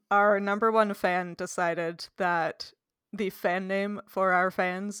Our number one fan decided that the fan name for our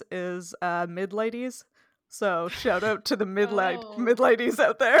fans is mid-ladies. So shout out to the Oh. mid-ladies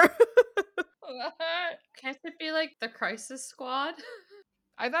out there. What? Can't it be like the Crisis Squad?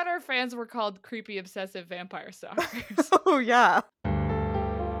 I thought our fans were called creepy obsessive vampire stalkers. Oh yeah.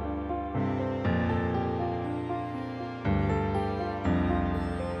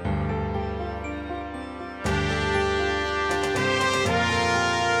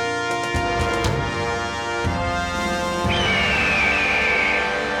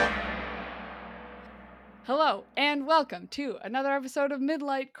 Hello, and welcome to another episode of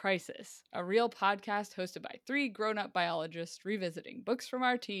Midlight Crisis, a real podcast hosted by three grown-up biologists revisiting books from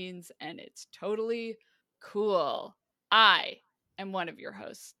our teens, and it's totally cool. I am one of your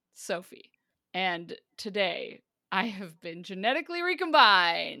hosts, Sophie, and today I have been genetically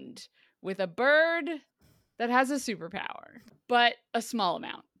recombined with a bird that has a superpower, but a small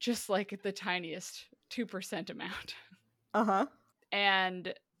amount, just like the tiniest 2% amount. Uh-huh.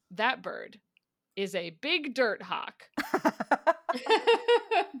 And that bird is a big dirt hawk.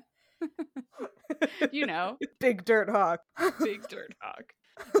 You know. Big dirt hawk. Big dirt hawk.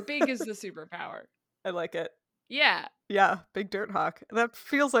 Big is the superpower. I like it. Yeah. Yeah, big dirt hawk. That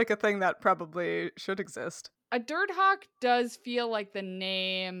feels like a thing that probably should exist. A dirt hawk does feel like the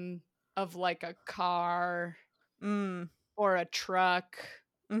name of like a car or a truck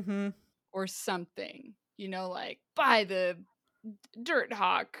or something. You know, like buy the dirt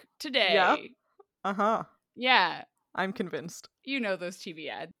hawk today. Yeah. Uh-huh. Yeah. I'm convinced. You know those TV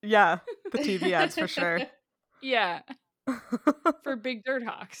ads. Yeah, the TV ads for sure. Yeah. For big dirt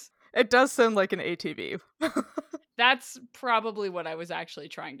hawks. It does sound like an ATV. That's probably what I was actually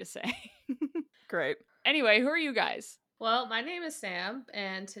trying to say. Great. Anyway, who are you guys? Well, my name is Sam,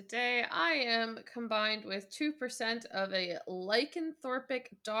 and today I am combined with 2% of a lycanthropic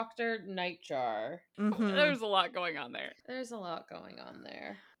Dr. Nightjar. There's a lot going on there. There's a lot going on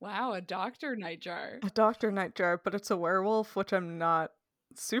there. Wow, a Dr. Nightjar. A Dr. Nightjar, but it's a werewolf, which I'm not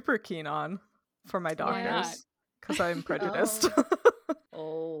super keen on for my doctors. Because I'm prejudiced.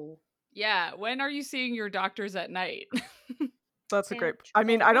 Oh. Yeah, when are you seeing your doctors at night? That's a great... I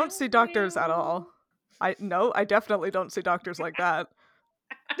mean, I don't see doctors at all. I definitely don't see doctors like that.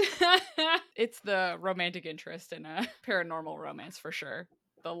 It's the romantic interest in a paranormal romance for sure.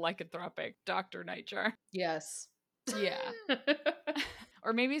 The lycanthropic Dr. Nightjar. Yes. Yeah.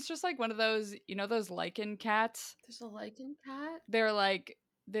 Or maybe it's just like one of those, you know, those lichen cats? There's a lichen cat? They're like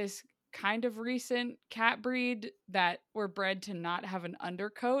this kind of recent cat breed that were bred to not have an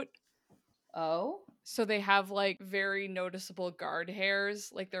undercoat. Oh? So they have like very noticeable guard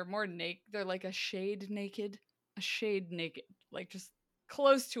hairs. Like they're more naked. They're like a shade naked, like just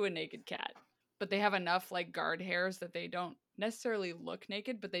close to a naked cat. But they have enough like guard hairs that they don't necessarily look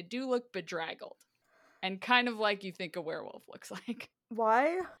naked, but they do look bedraggled. And kind of like you think a werewolf looks like.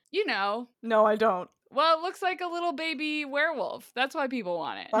 Why? You know. No, I don't. Well, it looks like a little baby werewolf. That's why people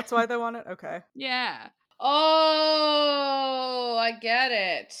want it. That's why they want it? Okay. Yeah. Oh, I get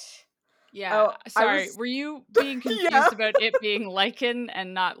it. Yeah. Oh, sorry. Were you being confused about it being lichen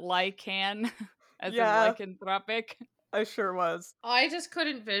and not lycan? As in lycanthropic? I sure was. I just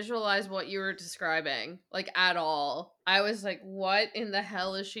couldn't visualize what you were describing, like, at all. I was like, what in the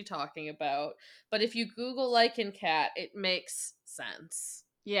hell is she talking about? But if you Google lichen cat, it makes sense.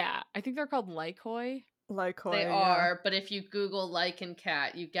 Yeah, I think they're called lycoi. Lycoi, they are, but if you Google lichen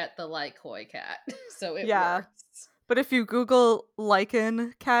cat, you get the lycoi cat. So it works. But if you Google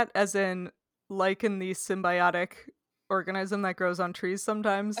lichen cat, as in lichen, the symbiotic organism that grows on trees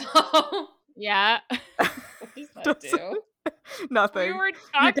sometimes. Yeah. What does that do? Nothing. We were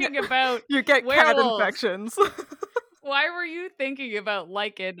talking about you get werewolves. Cat infections. Why were you thinking about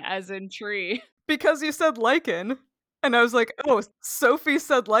lichen as in tree? Because you said lichen. And I was like, oh, Sophie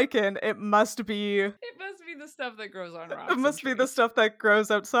said lichen. It must be... It must be the stuff that grows on rocks. It must be the stuff that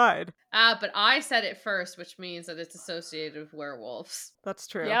grows outside. But I said it first, which means that it's associated with werewolves. That's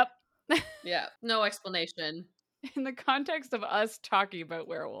true. Yep. Yeah, no explanation. In the context of us talking about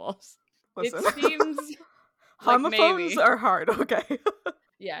werewolves, Listen. it seems homophones are hard, okay?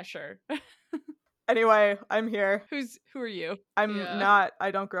 Yeah, sure. Anyway, I'm here. Who are you?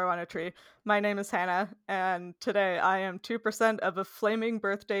 I don't grow on a tree. My name is Hannah, and today I am 2% of a flaming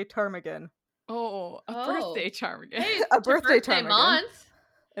birthday ptarmigan. Oh, birthday ptarmigan. Hey, a birthday ptarmigan. Month.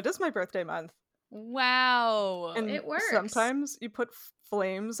 It is my birthday month. Wow. And it works. Sometimes you put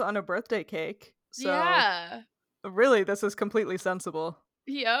flames on a birthday cake. So yeah. Really, this is completely sensible.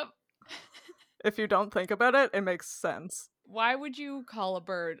 Yep. If you don't think about it, it makes sense. Why would you call a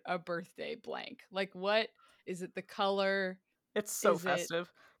bird a birthday blank? Like, what is it? The color? It's so festive.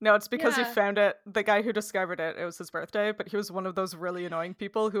 No, it's because he Yeah. found it. The guy who discovered it, it was his birthday, but he was one of those really annoying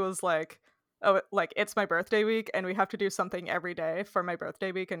people who was like, "Oh, like it's my birthday week, and we have to do something every day for my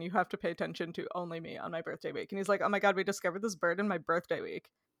birthday week, and you have to pay attention to only me on my birthday week." And he's like, "Oh my god, we discovered this bird in my birthday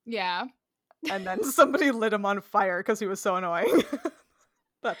week," Yeah. and then somebody lit him on fire because he was so annoying.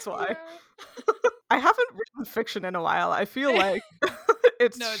 That's why. Yeah. I haven't written fiction in a while. I feel like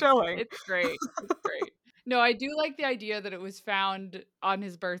it's No, showing. it's great. It's great. No, I do like the idea that it was found on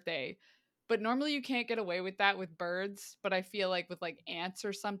his birthday. But normally you can't get away with that with birds, but I feel like with like ants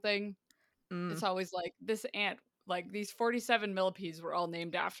or something, Mm. it's always like this ant, like these 47 millipedes were all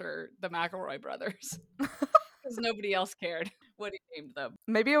named after the McElroy brothers because nobody else cared what he named them.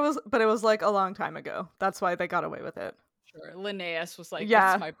 Maybe it was, but it was like a long time ago. That's why they got away with it. Sure, Linnaeus was like, "It's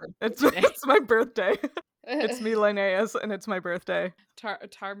Yeah, my birthday it's today." it's my birthday. It's me, Linnaeus, and it's my birthday.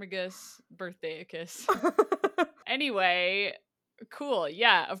 Tarmagus birthdaicus. Anyway, cool.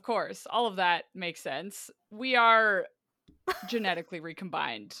 Yeah, of course. All of that makes sense. We are genetically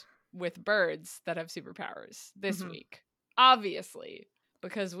recombined with birds that have superpowers this Mhm. week. Obviously,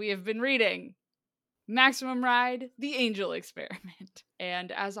 because we have been reading Maximum Ride, The Angel Experiment.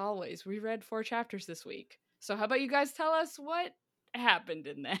 And as always, we read 4 chapters this week. So how about you guys tell us what happened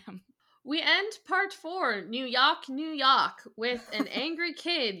in them? We end part 4, New York, New York, with an angry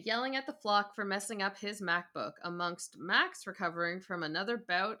kid yelling at the flock for messing up his MacBook, amongst Max recovering from another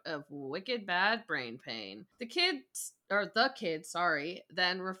bout of wicked bad brain pain. The kid,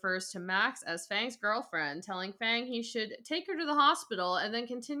 then refers to Max as Fang's girlfriend, telling Fang he should take her to the hospital, and then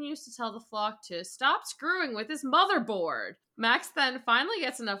continues to tell the flock to stop screwing with his motherboard. Max then finally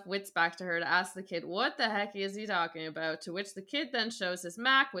gets enough wits back to her to ask the kid what the heck is he talking about, to which the kid then shows his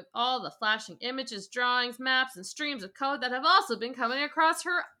Mac with all the flashing images, drawings, maps, and streams of code that have also been coming across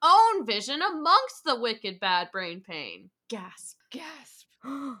her own vision amongst the wicked bad brain pain. Gasp. Gasp.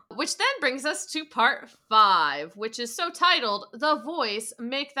 Which then brings us to part 5, which is so titled, The Voice,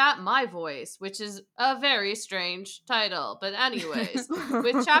 Make That My Voice, which is a very strange title. But anyways,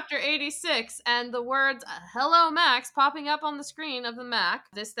 with chapter 86 and the words, Hello Max, popping up on the screen of the Mac.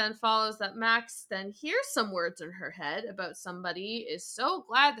 This then follows that Max then hears some words in her head about somebody is so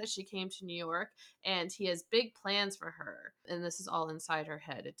glad that she came to New York, and he has big plans for her. And this is all inside her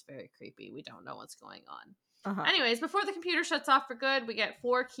head. It's very creepy. We don't know what's going on. Uh-huh. Anyways, before the computer shuts off for good, we get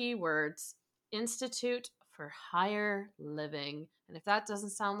 4 key words. Institute for Higher Living. And if that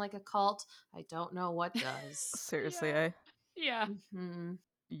doesn't sound like a cult, I don't know what does. Seriously, Yeah. Mhm.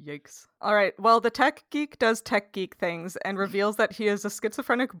 Yikes. All right, well, the tech geek does tech geek things and reveals that he is a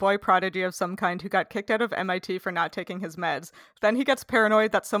schizophrenic boy prodigy of some kind who got kicked out of MIT for not taking his meds. Then he gets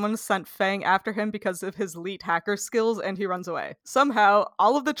paranoid that someone sent Fang after him because of his elite hacker skills, and he runs away. Somehow,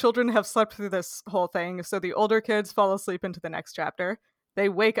 all of the children have slept through this whole thing, so the older kids fall asleep into the next chapter. They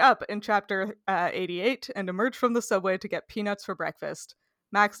wake up in chapter 88 and emerge from the subway to get peanuts for breakfast.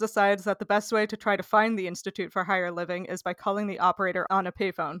 Max decides that the best way to try to find the Institute for Higher Living is by calling the operator on a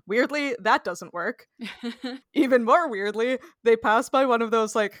payphone. Weirdly, that doesn't work. Even more weirdly, they pass by one of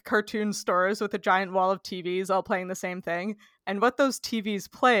those like cartoon stores with a giant wall of TVs all playing the same thing, and what those TVs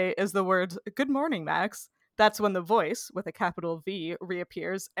play is the words, "Good morning, Max." That's when the voice, with a capital V,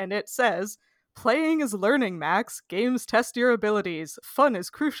 reappears, and it says, "Playing is learning, Max. Games test your abilities. Fun is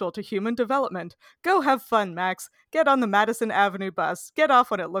crucial to human development. Go have fun, Max. Get on the Madison Avenue bus. Get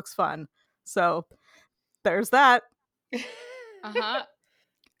off when it looks fun." So, there's that. Uh-huh.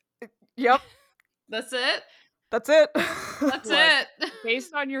 Yep, That's it? that's it. That's Look, it.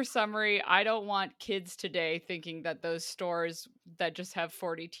 Based on your summary, I don't want kids today thinking that those stores that just have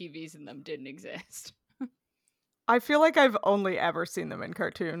 40 TVs in them didn't exist. I feel like I've only ever seen them in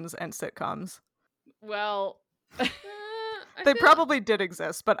cartoons and sitcoms. Well, I They feel- probably did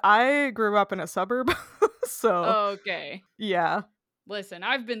exist, but I grew up in a suburb, so okay. yeah. Listen,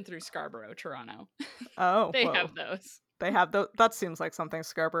 I've been through Scarborough, Toronto. Oh, They whoa. have those. They have those. That seems like something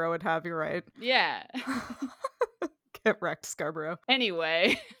Scarborough would have. You're right. Yeah. Get wrecked, Scarborough.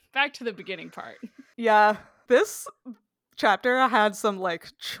 Anyway, back to the beginning part. Yeah, this chapter had some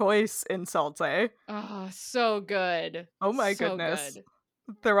like choice insults, eh? Oh, so good. Oh my So goodness. good.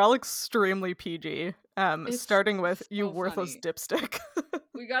 They're all extremely PG. It's Starting with "you so worthless funny. dipstick."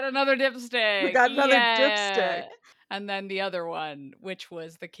 We got another dipstick. We got another Yeah. dipstick. And then the other one, which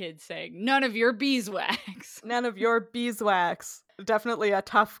was the kid saying, "None of your beeswax." None of your beeswax. Definitely a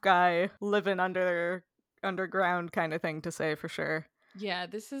tough guy living underground kind of thing to say for sure. Yeah,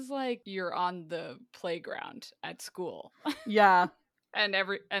 this is like you're on the playground at school. Yeah, and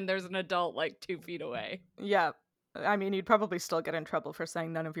there's an adult like 2 feet away. yeah. I mean, you'd probably still get in trouble for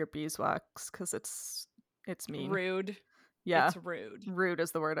saying none of your beeswax because it's mean. Rude. Yeah. It's rude. Rude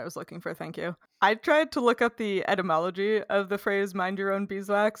is the word I was looking for, thank you. I tried to look up the etymology of the phrase mind your own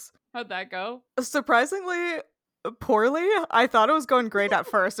beeswax. How'd that go? Surprisingly poorly. I thought it was going great at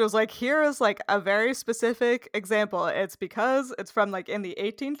first. It was like, here is like a very specific example. It's because it's from like in the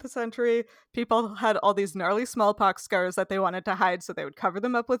 18th century, people had all these gnarly smallpox scars that they wanted to hide, so they would cover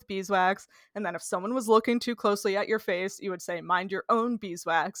them up with beeswax. And then if someone was looking too closely at your face, you would say, mind your own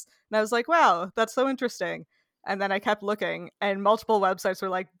beeswax. And I was like, wow, that's so interesting. And then I kept looking, and multiple websites were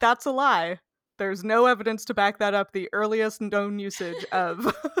like, that's a lie. There's no evidence to back that up. The earliest known usage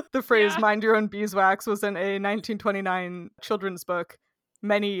of the phrase Yeah. mind your own beeswax was in a 1929 children's book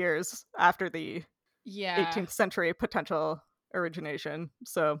many years after the Yeah. 18th century potential origination.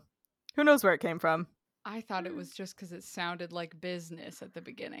 So who knows where it came from? I thought it was just because it sounded like business at the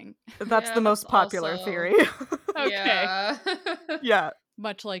beginning. That's Yeah, the most that's popular also- theory. Okay. Yeah. Yeah.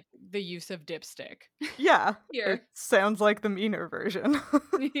 Much like the use of dipstick. Yeah. Here. It sounds like the meaner version.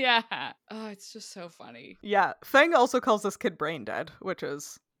 Yeah. Oh, it's just so funny. Yeah. Fang also calls this kid brain dead, which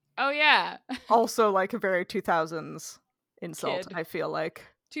is Oh, yeah. also like a very 2000s insult, Kid. I feel like.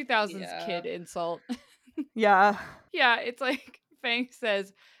 2000s Yeah. kid insult. Yeah. Yeah, it's like Fang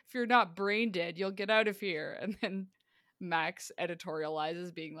says, if you're not brain dead, you'll get out of here. And then Max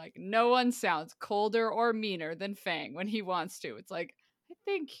editorializes, being like, no one sounds colder or meaner than Fang when he wants to. It's like, I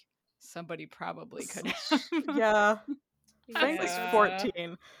think somebody probably could have. Yeah. Fang is Yeah.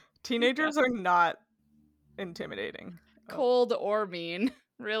 14. Teenagers are not intimidating. Cold or mean.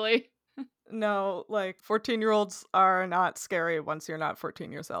 Really? No, like 14-year-olds are not scary once you're not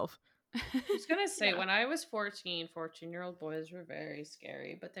 14 yourself. I was gonna say, Yeah. when I was 14, 14-year-old boys were very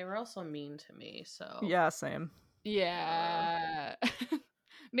scary, but they were also mean to me, so... Yeah, same. Yeah.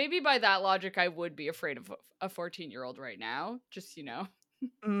 Maybe by that logic, I would be afraid of a 14-year-old right now. Just,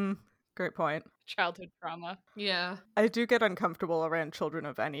 Great point. childhood trauma. Yeah. I do get uncomfortable around children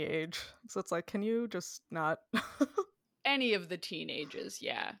of any age. So it's like, can you just not? Any of the teenagers,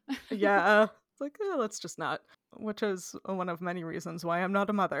 yeah. Yeah. It's like, let's just not. Which is one of many reasons why I'm not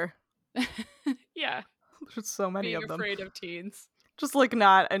a mother. Yeah. There's so many Being of them. afraid of teens. Just like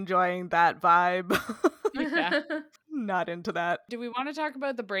not enjoying that vibe. Yeah. Not into that. Do we want to talk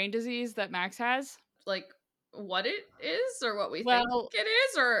about the brain disease that Max has? Like, what it is, or what we Well, think it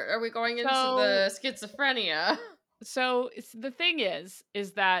is, or are we going into so- the schizophrenia? So the thing is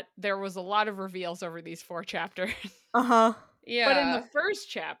that there was a lot of reveals over these 4 chapters. Uh-huh. Yeah. But in the first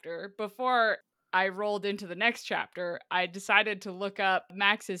chapter, before I rolled into the next chapter, I decided to look up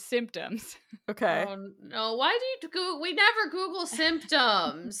Max's symptoms. Okay. Oh no, why do you we never Google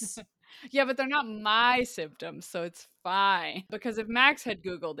symptoms. Yeah, but they're not my symptoms, so it's fine. Because if Max had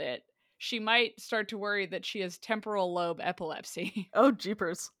Googled it, she might start to worry that she has temporal lobe epilepsy. Oh,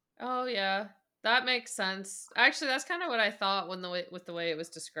 jeepers. Oh yeah, that makes sense. Actually, that's kind of what I thought with the way it was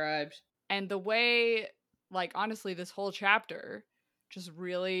described. And the way, like, honestly, this whole chapter just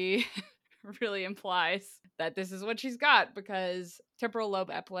really, really implies that this is what she's got, because temporal lobe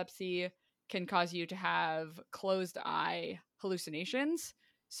epilepsy can cause you to have closed eye hallucinations.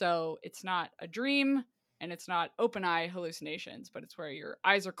 So it's not a dream and it's not open eye hallucinations, but it's where your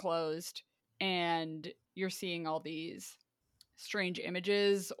eyes are closed and you're seeing all these strange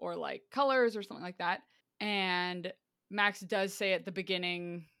images or like colors or something like that. And Max does say at the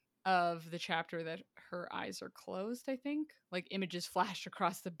beginning of the chapter that her eyes are closed, I think. Like images flashed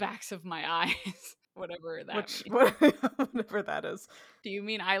across the backs of my eyes. Whatever that means. Whatever that is. Do you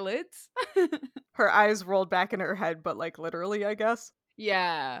mean eyelids? Her eyes rolled back in her head, but like literally, I guess.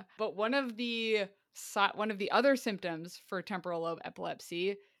 Yeah, but one of the other symptoms for temporal lobe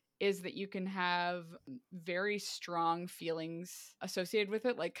epilepsy is that you can have very strong feelings associated with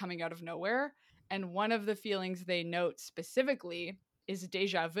it, like coming out of nowhere. And one of the feelings they note specifically is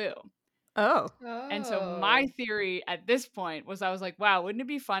deja vu. Oh. And so my theory at this point was, I was like, wow, wouldn't it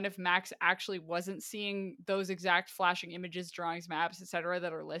be fun if Max actually wasn't seeing those exact flashing images, drawings, maps, etc.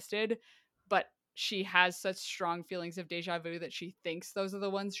 that are listed, but she has such strong feelings of deja vu that she thinks those are the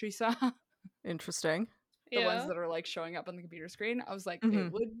ones she saw. Interesting. The ones that are like showing up on the computer screen. I was like, Mhm.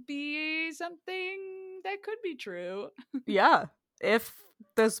 it would be something that could be true. Yeah. If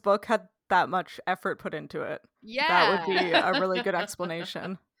this book had that much effort put into it, Yeah. that would be a really good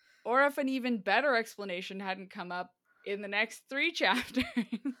explanation. Or if an even better explanation hadn't come up in the next 3 chapters.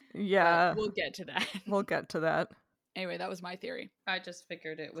 Yeah. But we'll get to that. We'll get to that. Anyway, that was my theory. I just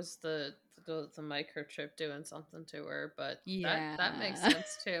figured it was the microchip doing something to her, but Yeah. that makes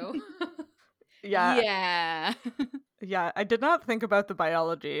sense too. Yeah. Yeah. Yeah, I did not think about the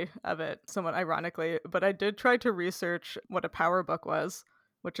biology of it, somewhat ironically, but I did try to research what a power book was,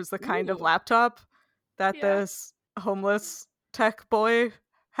 which is the kind of Ooh. laptop that Yeah. this homeless tech boy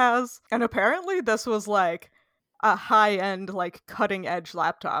has. And apparently this was like a high-end, like cutting-edge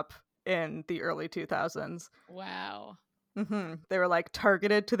laptop in the early 2000s. Wow. They were like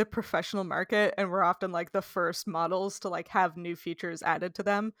targeted to the professional market and were often like the first models to like have new features added to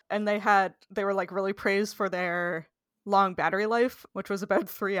them. And they were like really praised for their long battery life, which was about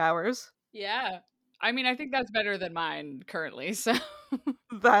 3 hours. Yeah. I mean, I think that's better than mine currently, so.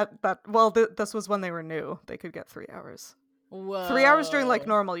 This was when they were new. They could get 3 hours. Whoa. 3 hours during like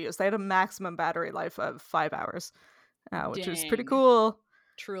normal use. They had a maximum battery life of 5 hours, which is pretty Dang. cool.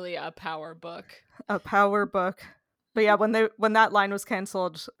 Truly a power book. A power book. But yeah, when that line was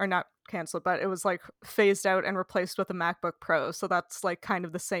canceled, or not canceled, but it was like phased out and replaced with a MacBook Pro. So that's like kind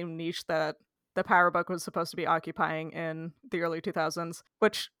of the same niche that the PowerBook was supposed to be occupying in the early 2000s,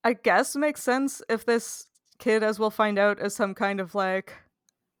 which I guess makes sense if this kid, as we'll find out, is some kind of like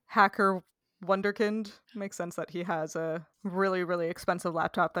hacker wonderkind. Makes sense that he has a really, really expensive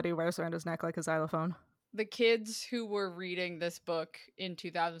laptop that he wears around his neck like a xylophone. The kids who were reading this book in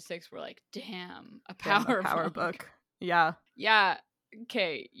 2006 were like, damn, a Damn, power a power book. book. Yeah. Yeah.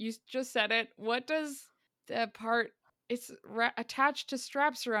 Okay, you just said it. What does the part? It's attached to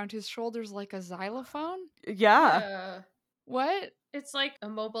straps around his shoulders like a xylophone? Yeah. What? It's like a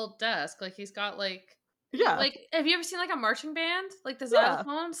mobile desk. Like he's got like Yeah. like have you ever seen like a marching band? Like the Yeah.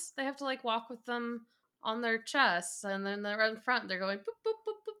 xylophones, they have to like walk with them on their chests, and then they're in front. They're going boop boop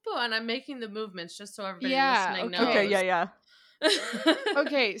boop boop boop, and I'm making the movements just so everybody listening knows. Okay, yeah.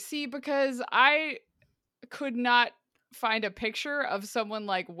 Okay, see, because I could not find a picture of someone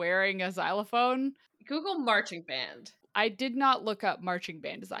like wearing a xylophone. Google marching band. I did not look up marching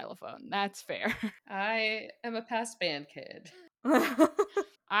band xylophone. That's fair. I am a past band kid.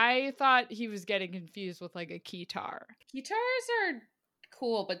 I thought he was getting confused with like a keytar. Guitars are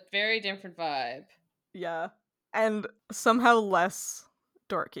cool, but very different vibe. Yeah. And somehow less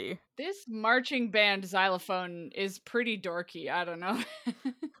dorky. This marching band xylophone is pretty dorky. I don't know.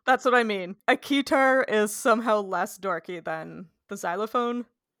 That's what I mean. A keytar is somehow less dorky than the xylophone,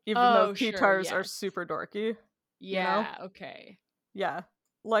 even though keytars are super dorky. Yeah, you know? okay. Yeah.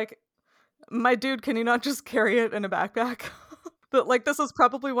 Like, my dude, can you not just carry it in a backpack? But, like, this is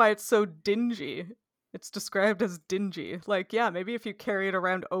probably why it's so dingy. It's described as dingy. Like, yeah, maybe if you carry it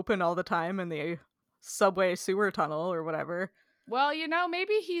around open all the time in the subway sewer tunnel or whatever. Well, you know,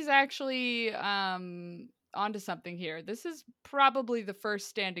 maybe he's actually onto something here. This is probably the first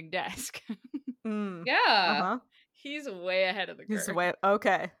standing desk. Yeah. Uh-huh. He's way ahead of the curve. He's way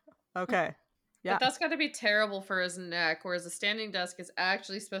okay. Yeah. But that's got to be terrible for his neck, whereas a standing desk is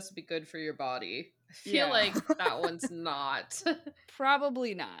actually supposed to be good for your body. I feel like that one's not.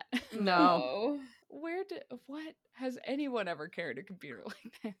 Probably not. No. What has anyone ever carried a computer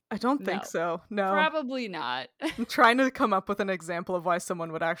like that? I don't think so. No. Probably not. I'm trying to come up with an example of why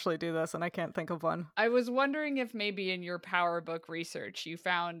someone would actually do this, and I can't think of one. I was wondering if maybe in your PowerBook research you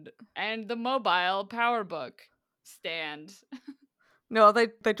found and the mobile PowerBook stand. No,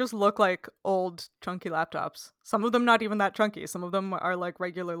 they just look like old chunky laptops. Some of them not even that chunky. Some of them are like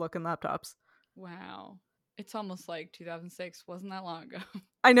regular looking laptops. Wow. It's almost like 2006. Wasn't that long ago.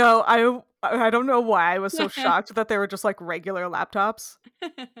 I know. I don't know why I was so shocked that they were just like regular laptops.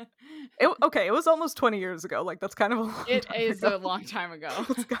 It was almost 20 years ago. Like, that's kind of a long time ago. It is a long time ago.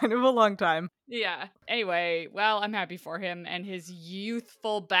 It's kind of a long time. Yeah. Anyway, well, I'm happy for him and his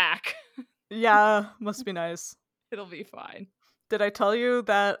youthful back. Yeah, must be nice. It'll be fine. Did I tell you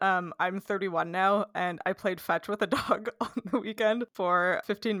that I'm 31 now and I played fetch with a dog on the weekend for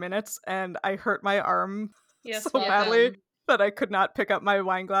 15 minutes and I hurt my arm so badly that I could not pick up my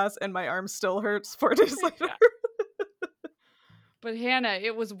wine glass and my arm still hurts 4 days later. But Hannah,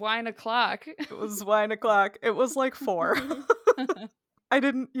 it was wine o'clock. It was wine o'clock. It was like 4. I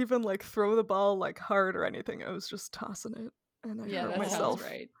didn't even like throw the ball like hard or anything. I was just tossing it and I hurt myself. Sounds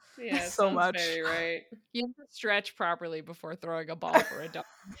right. Yeah, so much. Very right. You have to stretch properly before throwing a ball for a dog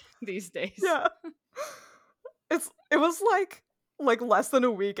these days. Yeah. It was like less than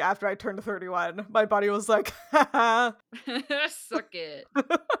a week after I turned 31. My body was like, haha. Suck it.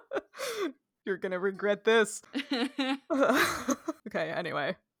 You're gonna regret this. Okay,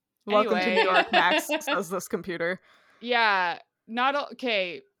 anyway. Welcome to New York, Max, says this computer. Yeah.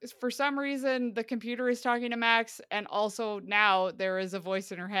 Okay. For some reason, the computer is talking to Max, and also now there is a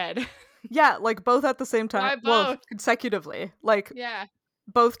voice in her head. Yeah, like both at the same time. Why both? Well, consecutively. Like,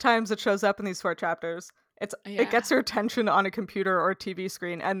 both times it shows up in these 4 chapters. It gets her attention on a computer or a TV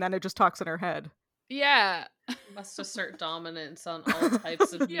screen, and then it just talks in her head. Yeah. Must assert dominance on all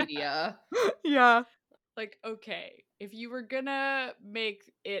types of media. Yeah. like, okay, if you were gonna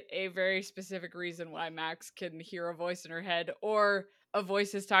make it a very specific reason why Max can hear a voice in her head or a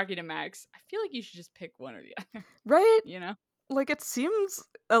voice is talking to Max, I feel like you should just pick one or the other, Right? you know? Like, it seems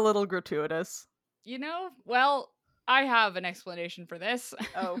a little gratuitous. You know? Well, I have an explanation for this.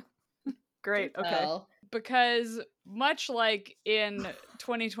 Oh, great. Do Okay. tell. Because much like in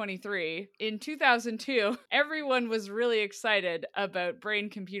 2023, in 2002, everyone was really excited about brain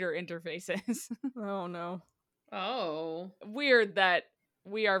computer interfaces. Oh, no. Oh. Weird that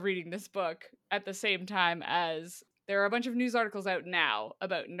we are reading this book at the same time as there are a bunch of news articles out now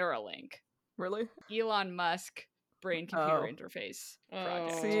about Neuralink, Really? Elon Musk brain computer Oh. interface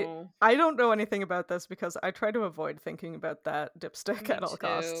project. See, Oh. I don't know anything about this because I try to avoid thinking about that dipstick Me at all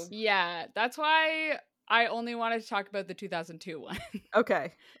costs. too. Yeah, that's why I only wanted to talk about the 2002 one.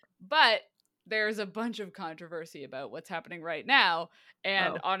 Okay. But there's a bunch of controversy about what's happening right now.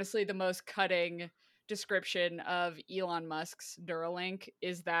 And Oh. honestly, the most cutting description of Elon Musk's Neuralink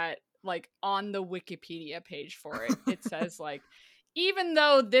is that, like, on the Wikipedia page for it, it says, like, even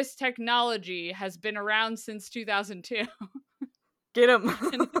though this technology has been around since 2002, Get him.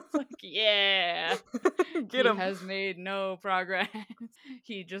 and it's like, yeah, Get he him. has made no progress.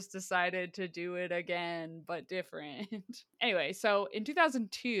 He just decided to do it again, but different. Anyway, so in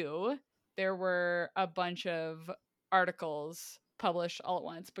 2002, there were a bunch of articles published all at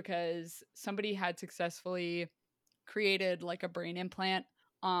once because somebody had successfully created like a brain implant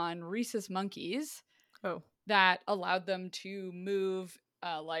on rhesus monkeys Oh. that allowed them to move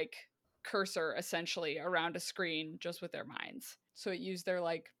like cursor essentially around a screen just with their minds. So it used their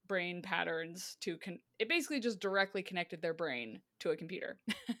like brain patterns to it basically just directly connected their brain to a computer.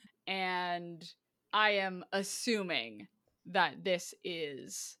 And I am assuming that this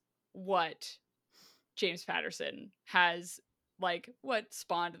is what James Patterson has, like, what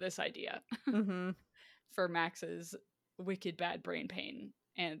spawned this idea Mm-hmm. for Max's wicked bad brain pain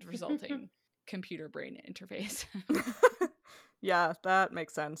and resulting computer brain interface. Yeah, that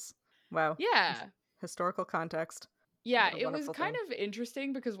makes sense. Wow. Yeah. Historical context. Yeah, What a it was wonderful kind thing. of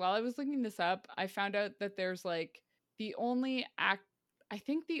interesting because while I was looking this up, I found out that there's like the only I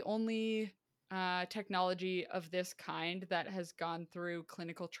think the only technology of this kind that has gone through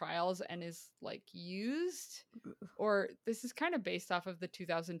clinical trials and is like used, or this is kind of based off of the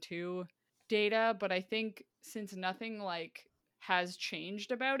 2002 data, but I think since nothing like has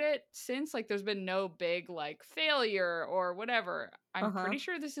changed about it since, like there's been no big like failure or whatever, I'm Uh-huh. pretty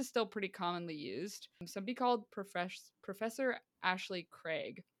sure this is still pretty commonly used. Somebody called Professor Ashley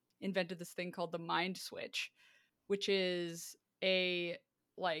Craig invented this thing called the mind switch, which is a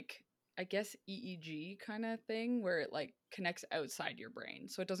like I guess EEG kind of thing where it like connects outside your brain.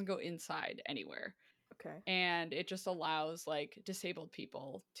 So it doesn't go inside anywhere. Okay. And it just allows like disabled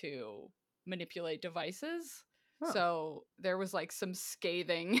people to manipulate devices. Oh. So there was like some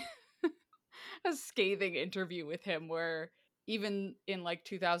scathing a scathing interview with him where even in like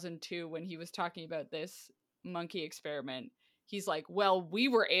 2002 when he was talking about this monkey experiment, he's like, well, we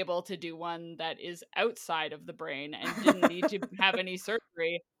were able to do one that is outside of the brain and didn't need to have any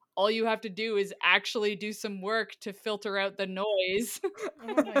surgery. All you have to do is actually do some work to filter out the noise.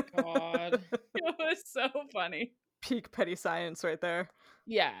 Oh my god. It was so funny. Peak petty science right there.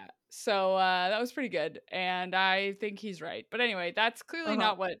 Yeah. So that was pretty good. And I think he's right. But anyway, that's clearly Uh-huh.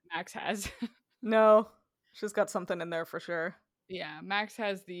 not what Max has. No. She's got something in there for sure. Yeah, Max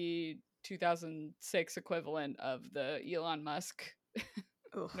has the 2006 equivalent of the Elon Musk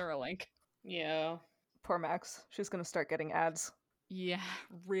Ugh. Neuralink. Yeah. Poor Max. She's gonna start getting ads. Yeah,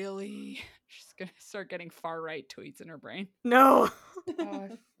 really. She's gonna start getting far right tweets in her brain. No.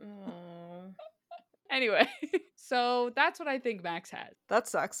 Oh. Anyway, so that's what I think Max has. That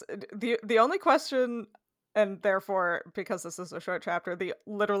sucks. The only question, and therefore because this is a short chapter,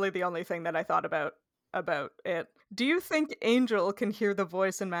 literally the only thing that I thought about it. Do you think Angel can hear the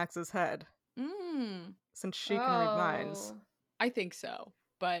voice in Max's head since she can read minds? Oh. I think so,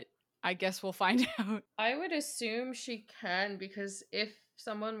 but I guess we'll find out. I would assume she can because if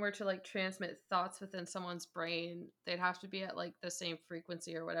someone were to like transmit thoughts within someone's brain, they'd have to be at like the same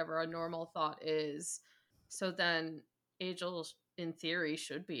frequency or whatever a normal thought is. So then Angel in theory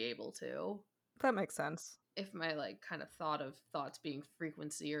should be able to. That makes sense. If my like kind of thought of thoughts being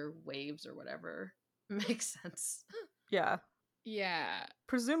frequency or waves or whatever makes sense. Yeah. Yeah.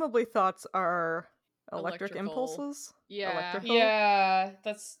 Presumably thoughts are electric Electrical. impulses? Yeah. Electrical? Yeah,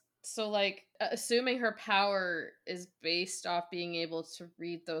 that's so like assuming her power is based off being able to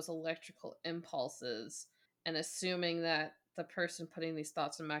read those electrical impulses and assuming that the person putting these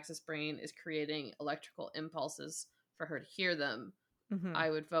thoughts in Max's brain is creating electrical impulses for her to hear them, Mm-hmm. I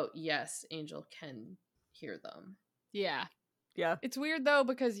would vote yes, Angel can hear them. Yeah. Yeah. It's weird though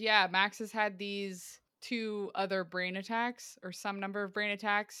because Max has had these 2 other brain attacks or some number of brain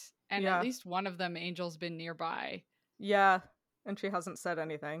attacks, and at least one of them Angel's been nearby. Yeah, and she hasn't said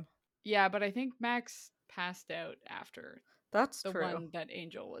anything. Yeah, but I think Max passed out after That's the true. one that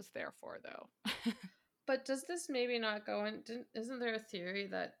Angel was there for though. But does this maybe not go in? Isn't there a theory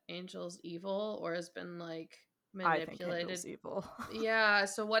that Angel's evil or has been like I think manipulated? Angel's evil. Yeah,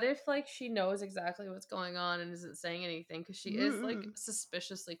 so what if like she knows exactly what's going on and isn't saying anything because she is like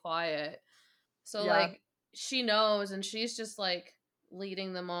suspiciously quiet. So like she knows and she's just like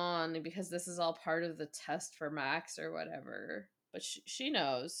leading them on because this is all part of the test for Max or whatever. But she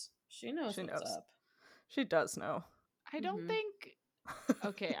knows. She knows what's up. She does know. I don't think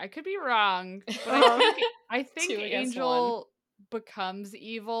okay, I could be wrong, but I think Angel becomes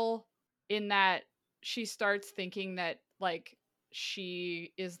evil in that she starts thinking that like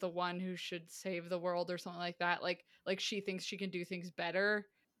she is the one who should save the world or something like that. Like she thinks she can do things better.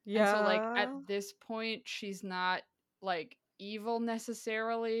 Yeah. And so like at this point she's not like evil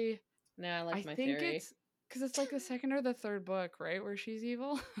necessarily. No, I like my think theory. it's because it's like the second or the third book, right, where she's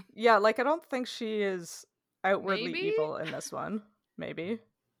evil. Yeah, like I don't think she is outwardly evil in this one. Maybe.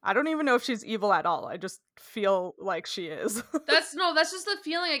 I don't even know if she's evil at all. I just feel like she is. That's just the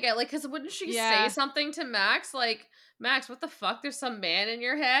feeling I get. Like, because wouldn't she say something to Max? Like, Max, what the fuck? There's some man in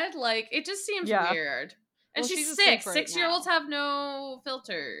your head? Like, it just seems weird. And she's 6. 6-year-olds have no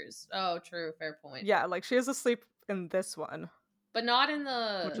filters. Oh, true. Fair point. Yeah, like she is asleep in this one. But not in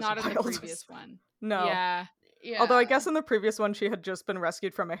the... Not in the previous one. No. Yeah. Although I guess in the previous one she had just been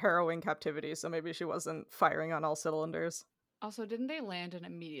rescued from a harrowing captivity, so maybe she wasn't firing on all cylinders. Also, didn't they land and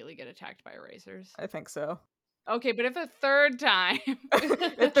immediately get attacked by erasers? I think so. Okay, but if a third time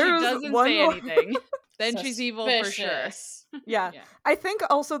if she doesn't say anything, then she's evil for sure. Yeah. I think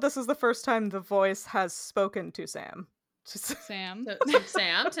also this is the first time the voice has spoken to Sam. Sam?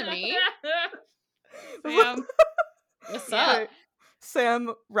 Sam? To me? Sam? What's up?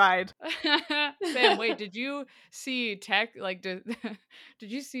 Sam, ride. Sam, wait, did you see did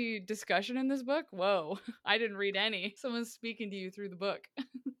you see discussion in this book? Whoa, I didn't read any. Someone's speaking to you through the book.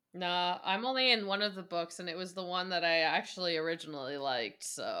 Nah, I'm only in one of the books, and it was the one that I actually originally liked,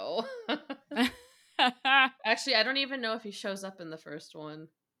 so... Actually, I don't even know if he shows up in the first one.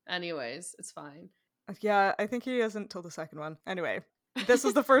 Anyways, it's fine. Yeah, I think he isn't till the second one. Anyway, this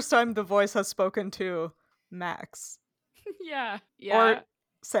is the first time the voice has spoken to Max. Yeah. Or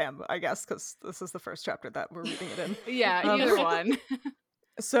Sam, I guess, because this is the first chapter that we're reading it in. Yeah, either one.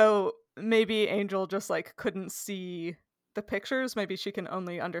 So maybe Angel just like couldn't see the pictures. Maybe she can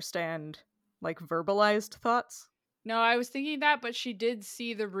only understand like verbalized thoughts. No, I was thinking that, but she did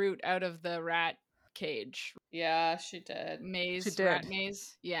see the route out of the rat cage. Yeah, she did. Maze. She did. Rat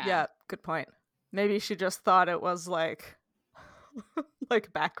maze. Yeah. Yeah, good point. Maybe she just thought it was like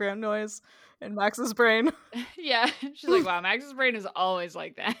like background noise in Max's brain. Yeah, she's like, wow, Max's brain is always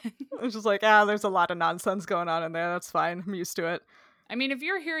like that. It's just like, there's a lot of nonsense going on in there. That's fine. I'm used to it. I mean, if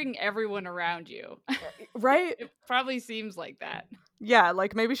you're hearing everyone around you, right? It probably seems like that. Yeah,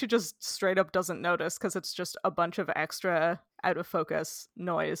 like maybe she just straight up doesn't notice because it's just a bunch of extra out of focus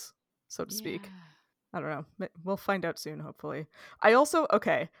noise, so to speak. I don't know. We'll find out soon, hopefully. I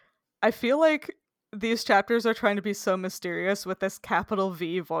feel like these chapters are trying to be so mysterious with this capital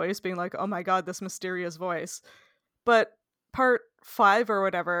V voice being like, oh my god, this mysterious voice. But part 5 or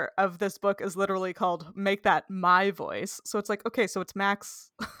whatever of this book is literally called Make That My Voice. So it's like, okay, so it's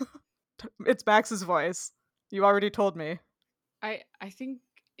Max. It's Max's voice. You already told me. I think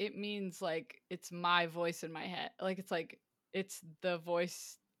it means like it's my voice in my head. Like it's the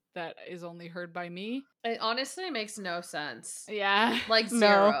voice that is only heard by me. It honestly makes no sense. Yeah. Like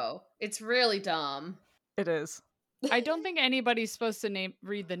zero. It's really dumb. It is. I don't think anybody's supposed to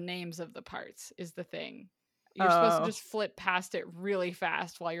read the names of the parts is the thing. You're supposed to just flip past it really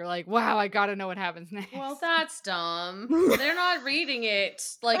fast while you're like, wow, I gotta know what happens next. Well, that's dumb. They're not reading it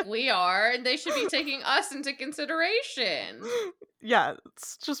like we are, and they should be taking us into consideration. Yeah,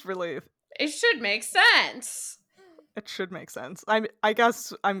 it's just really... It should make sense. It should make sense. I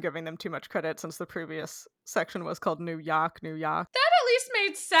guess I'm giving them too much credit since the previous section was called New York, New York. That at least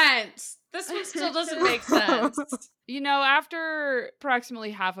made sense. This one still doesn't make sense. You know, after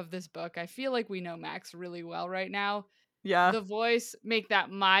approximately half of this book, I feel like we know Max really well right now. Yeah. The voice, Make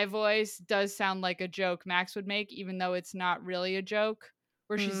That My Voice, does sound like a joke Max would make, even though it's not really a joke.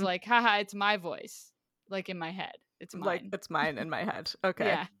 Where she's like, haha, it's my voice. Like in my head. It's mine. Like, it's mine in my head. Okay.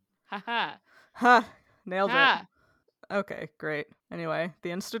 Yeah. Haha. Ha. Nailed it. Okay, great. Anyway,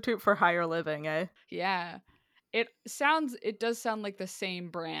 the Institute for Higher Living, eh? Yeah. It does sound like the same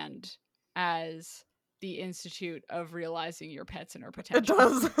brand as the Institute of Realizing Your Pet's Inner Potential. It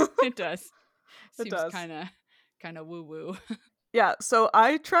does. It does. It Seems does. kind of woo-woo. Yeah, so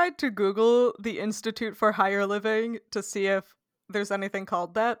I tried to Google the Institute for Higher Living to see if there's anything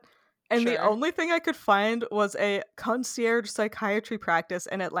called that. And the Sure. only thing I could find was a concierge psychiatry practice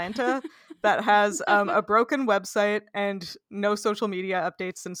in Atlanta that has a broken website and no social media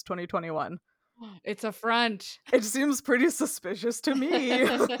updates since 2021. It's a front. It seems pretty suspicious to me.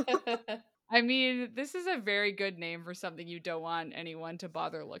 I mean, this is a very good name for something you don't want anyone to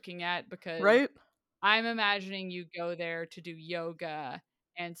bother looking at, because Right? I'm imagining you go there to do yoga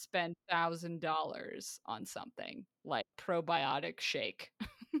and spend $1,000 on something like probiotic shake.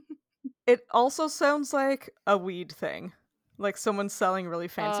 It also sounds like a weed thing. Like someone's selling really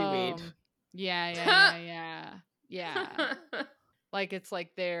fancy weed. Yeah. Like it's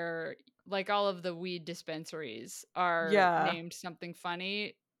like they're like all of the weed dispensaries are Yeah. named something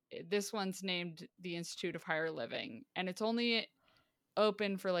funny. This one's named the Institute of Higher Living, and it's only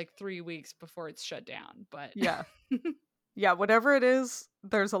open for like 3 weeks before it's shut down. But Yeah. Yeah, whatever it is,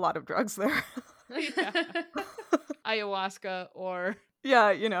 there's a lot of drugs there. Ayahuasca or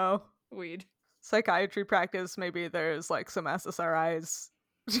Yeah, weed. psychiatry practice, maybe there's like some SSRIs.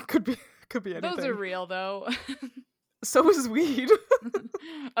 could be anything. Those are real though. So is weed.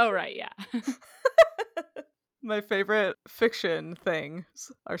 Oh right, yeah. My favorite fiction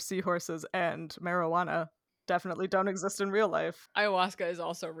things are seahorses and marijuana. Definitely don't exist in real life. Ayahuasca is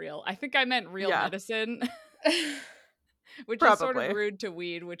also real. I think I meant real Yeah. medicine. Which is sort Probably. of rude to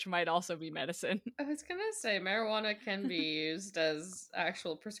weed, which might also be medicine. I was gonna say marijuana can be used as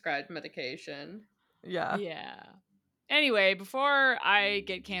actual prescribed medication. Yeah. Yeah. Anyway, before I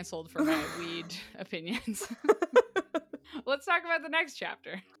get canceled for my weed opinions, let's talk about the next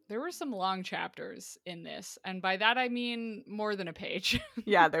chapter. There were some long chapters in this, and by that I mean more than a page.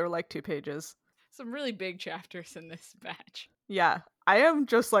 Yeah, they were like 2 pages. Some really big chapters in this batch. Yeah, I am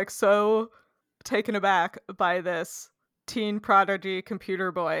just like so taken aback by this teen prodigy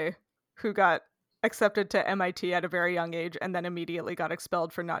computer boy who got accepted to MIT at a very young age and then immediately got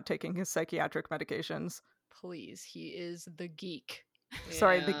expelled for not taking his psychiatric medications. Please, he is the geek.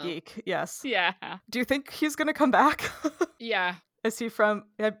 Sorry, the geek, yes. Yeah. Do you think he's gonna come back? Yeah. Is he from...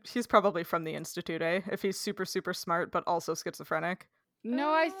 he's probably from the Institute, eh? If he's super, super smart, but also schizophrenic.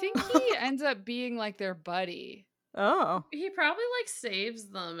 No, I think he ends up being like their buddy. Oh. He probably like saves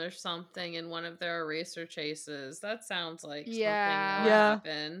them or something in one of their eraser chases. That sounds like something that would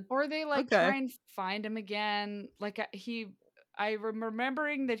happen. Or they like try and find him again. Like I'm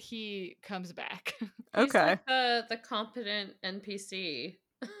remembering that he comes back. He's like the competent NPC.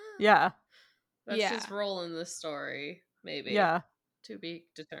 Yeah. That's his role in this story, maybe. Yeah. To be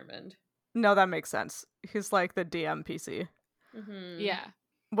determined. No, that makes sense. He's like the DM PC. Mm-hmm. Yeah.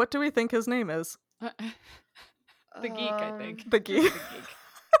 What do we think his name is? The geek, I think. The geek.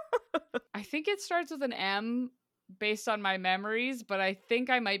 I think it starts with an M based on my memories, but I think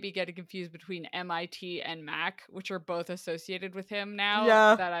I might be getting confused between MIT and Mac, which are both associated with him now.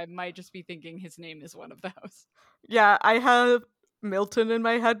 Yeah. That I might just be thinking his name is one of those. Yeah, I have Milton in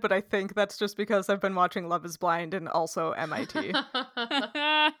my head, but I think that's just because I've been watching Love is Blind and also MIT.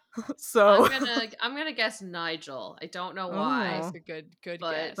 So I'm gonna guess Nigel. I don't know why. That's a good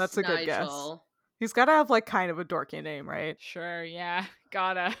guess. That's a good guess. He's gotta have like kind of a dorky name, right? Sure, yeah.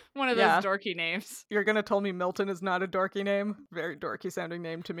 Gotta. One of those dorky names. You're gonna tell me Milton is not a dorky name? Very dorky sounding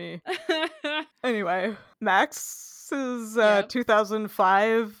name to me. Anyway, Max's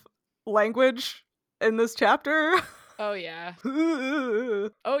 2005 language in this chapter. Oh yeah.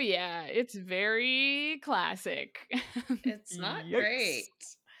 Oh yeah. It's very classic. It's not great.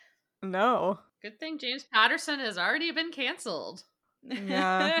 No. Good thing James Patterson has already been canceled.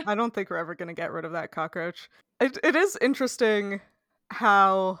 Yeah, I don't think we're ever going to get rid of that cockroach. It is interesting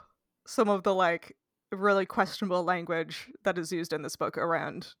how some of the like really questionable language that is used in this book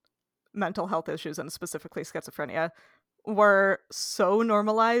around mental health issues and specifically schizophrenia were so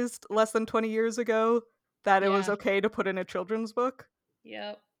normalized less than 20 years ago that it was okay to put in a children's book.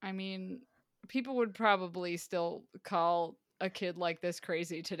 Yep. I mean, people would probably still call a kid like this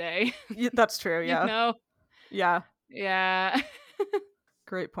crazy today. That's true, yeah. You know? Yeah. Yeah.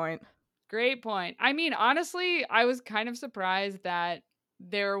 Great point. Great point. I mean, honestly, I was kind of surprised that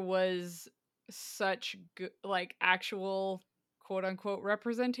there was such like actual quote unquote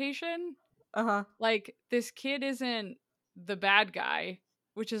representation. Like this kid isn't the bad guy,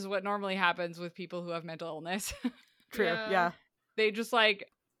 which is what normally happens with people who have mental illness. True. Yeah. They just like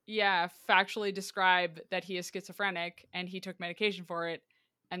factually describe that he is schizophrenic and he took medication for it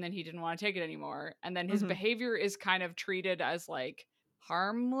and then he didn't want to take it anymore, and then his behavior is kind of treated as like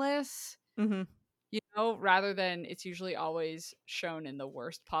harmless. You know, rather than it's usually always shown in the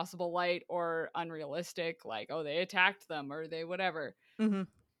worst possible light or unrealistic, like, oh, they attacked them or they whatever. Mm-hmm.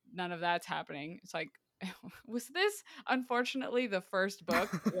 None of that's happening. It's like, was this unfortunately the first book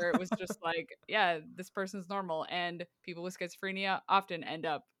where it was just like, yeah, this person's normal, and people with schizophrenia often end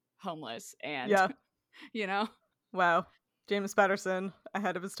up homeless and, Yeah. you know? Wow. James Patterson,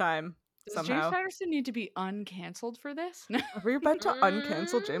 ahead of his time, Does James somehow. Patterson need to be uncanceled for this? Are we about to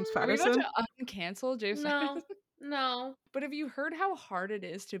uncancel James Are we about Patterson? to uncancel James No, Patterson? no. But have you heard how hard it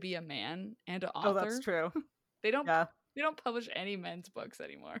is to be a man and an Oh, that's author? true. They don't Yeah. they don't publish any men's books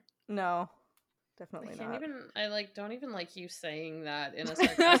anymore. No, I definitely can't not. even. I like don't even like you saying that in a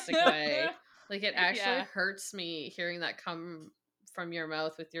sarcastic way. Like it actually Yeah. hurts me hearing that come from your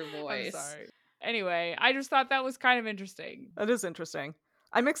mouth with your I'm voice. sorry. Anyway, I just thought that was kind of interesting. That is interesting.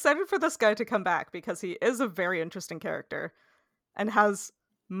 I'm excited for this guy to come back because he is a very interesting character and has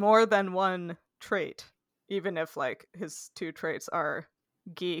more than one trait, even if like his two traits are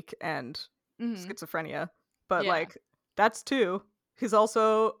geek and schizophrenia. But Yeah. like that's two. He's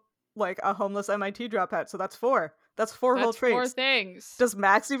also like a homeless MIT dropout, so that's four. That's four whole That's four traits. things. Does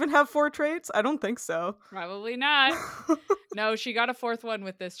Max even have four traits? I don't think so. Probably not. No, she got a fourth one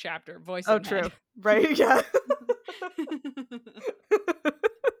with this chapter. Voice Oh, and true. head. Right? Yeah.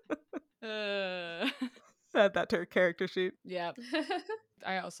 Add that to her character sheet. Yep.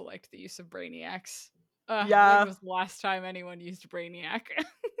 I also liked the use of brainiacs. Yeah. When was the last time anyone used brainiac?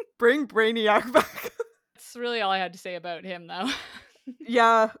 Bring Brainiac back. That's really all I had to say about him, though.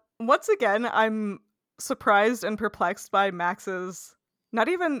 Yeah. Once again, I'm surprised and perplexed by Max's not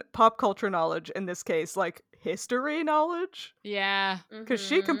even pop culture knowledge in this case, like history knowledge. Yeah. Because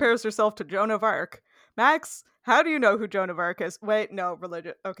she compares herself to Joan of Arc. Max, how do you know who Joan of Arc is? Wait, no,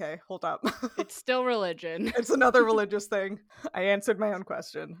 religion. Okay, hold up. It's still religion. It's another religious thing. I answered my own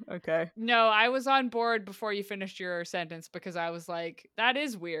question. Okay. No, I was on board before you finished your sentence because I was like, that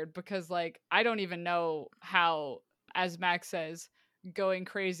is weird because, like, I don't even know how, as Max says, going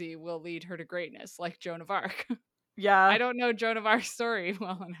crazy will lead her to greatness, like Joan of Arc. Yeah. I don't know Joan of Arc's story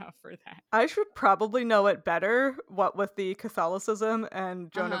well enough for that. I should probably know it better, what with the Catholicism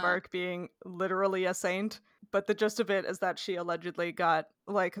and Joan of Arc being literally a saint. But the gist of it is that she allegedly got,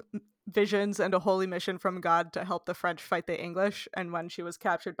 like, visions and a holy mission from God to help the French fight the English. And when she was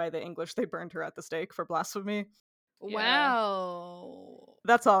captured by the English, they burned her at the stake for blasphemy. Yeah. Wow.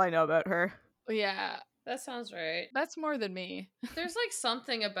 That's all I know about her. Yeah. That sounds right. That's more than me. There's like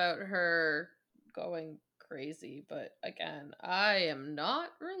something about her going crazy, but again, I am not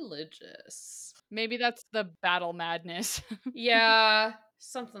religious. Maybe that's the battle madness. Yeah,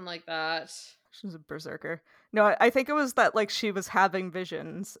 something like that. She's a berserker. No, I think it was that, like, she was having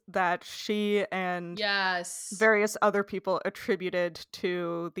visions that she and Yes. various other people attributed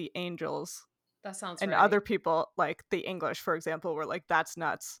to the angels. That sounds and right. other people, like the English, for example, were like, that's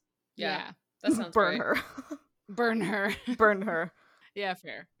nuts. Yeah. That sounds Burn right. her. Burn her. Burn her. Yeah,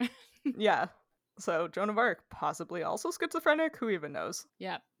 fair. Yeah. So Joan of Arc, possibly also schizophrenic, who even knows?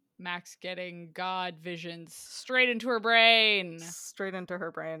 Yep. Max getting God visions straight into her brain. Straight into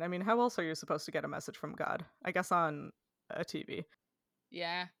her brain. I mean, how else are you supposed to get a message from God? I guess on a TV.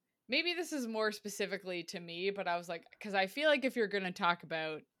 Yeah. Maybe this is more specifically to me, but I was like, because I feel like if you're going to talk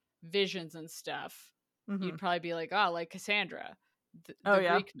about visions and stuff, you'd probably be like, oh, like Cassandra, the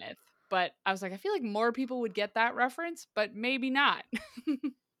Greek myth. But I was like, I feel like more people would get that reference, but maybe not.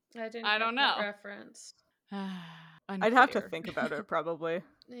 I don't know. Reference. I'd have to think about it, probably.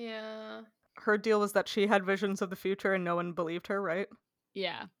 Yeah. Her deal was that she had visions of the future and no one believed her, right?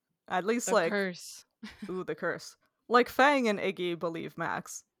 Yeah. At least, the curse. Ooh, the curse. Like, Fang and Iggy believe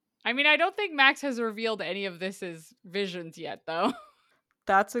Max. I mean, I don't think Max has revealed any of this as visions yet, though.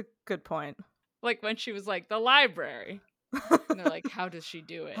 That's a good point. Like, when she was like, the library. And they're like, how does she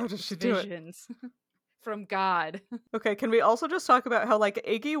do it? How does she do it? Visions. From God. Okay, can we also just talk about how, like,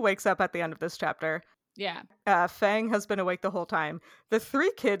 Iggy wakes up at the end of this chapter? Yeah. Fang has been awake the whole time. The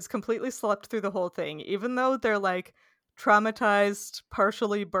three kids completely slept through the whole thing, even though they're, like, traumatized,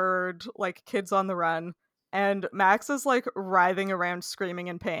 partially bird, like, kids on the run. And Max is, like, writhing around screaming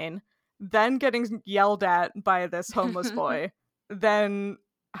in pain, then getting yelled at by this homeless boy, then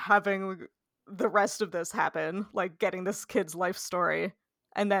having the rest of this happen, like, getting this kid's life story.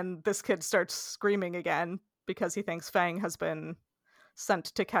 And then this kid starts screaming again because he thinks Fang has been sent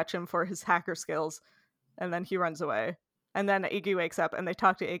to catch him for his hacker skills. And then he runs away. And then Iggy wakes up and they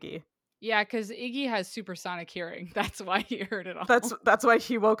talk to Iggy. Yeah, because Iggy has supersonic hearing. That's why he heard it all. That's why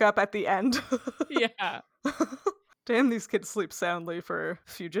he woke up at the end. Yeah. Damn, these kids sleep soundly for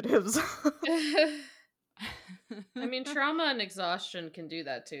fugitives. I mean, trauma and exhaustion can do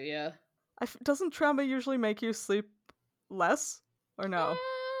that to you. Doesn't trauma usually make you sleep less? Or no?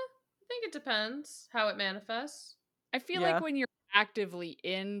 I think it depends how it manifests. I feel like Yeah, when you're actively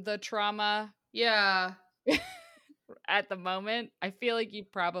in the trauma Yeah. at the moment, I feel like you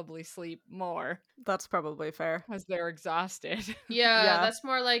probably sleep more that's probably fair. because they're exhausted. Yeah, Yeah, that's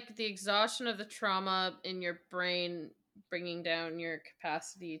more like the exhaustion of the trauma in your brain bringing down your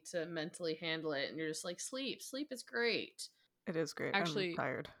capacity to mentally handle it. And you're just like, sleep. Sleep is great. it is great. I'm Actually,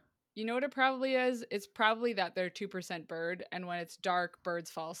 tired. you know what it probably is? It's probably that they're 2% bird, and when it's dark, birds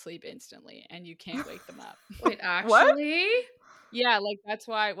fall asleep instantly, and you can't wake them up. Wait, What? actually? Yeah, like that's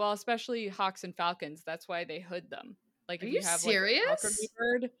why, well, especially hawks and falcons, that's why they hood them. Like Are if you you have like a falconry serious?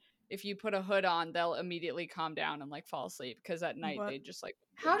 bird, if you put a hood on, they'll immediately calm down and like fall asleep because at night What? they just like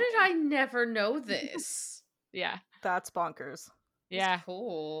won't do How did anything. I never know this? Yeah. That's bonkers. That's Yeah.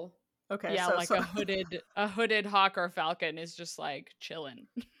 cool. Okay, Yeah, so like a hooded hawk or falcon is just like chilling.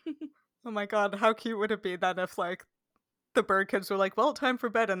 oh my god, how cute would it be then if like the bird kids were like, well, time for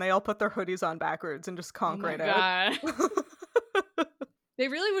bed, and they all put their hoodies on backwards and just Oh conk my right out. god. They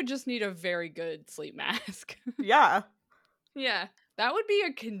really would just need a very good sleep mask. Yeah. Yeah. That would be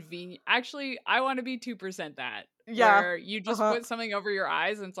a convenient. Actually, I want to be 2% that. Yeah. Where you just Uh-huh. put something over your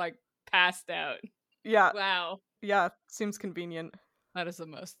eyes and it's like passed out. Yeah. Wow. Yeah. Seems convenient. That is the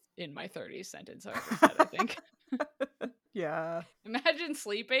most in my 30s sentence I've ever said, I think. Yeah. Imagine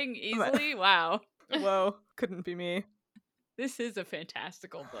sleeping easily. Wow. Whoa. Couldn't be me. This is a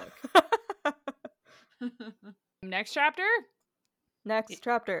fantastical book. Next chapter? Next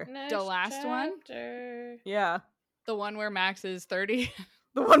chapter. Next The last one? chapter. Yeah. The one where Max is 30.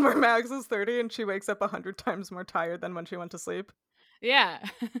 The one where Max is 30 and she wakes up 100 times more tired than when she went to sleep. Yeah.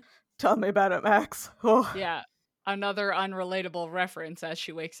 Tell me about it, Max. Oh. Yeah. Another unrelatable reference as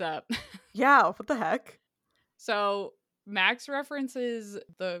she wakes up. Yeah. What the heck? So Max references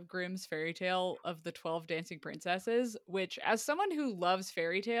the Grimm's fairy tale of the 12 dancing princesses, which, as someone who loves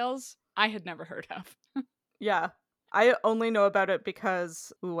fairy tales, I had never heard of. Yeah. I only know about it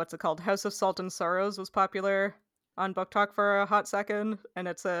because, what's it called? House of Salt and Sorrows was popular on Book Talk for a hot second, and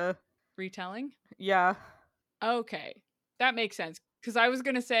it's a, Retelling? yeah. Okay. That makes sense. Because I was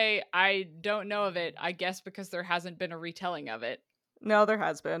going to say, I don't know of it, I guess because there hasn't been a retelling of it. No, there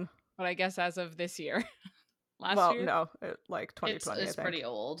has been. But I guess as of this year. Last Well, year? no, like 2020, It's I think. pretty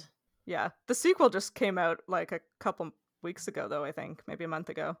old. Yeah. The sequel just came out like a couple weeks ago, though, I think. Maybe a month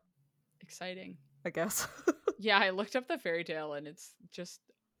ago, Exciting. I guess. Yeah, I looked up the fairy tale and it's just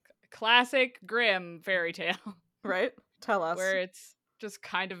classic Grimm fairy tale. Right? Tell us. Where it's just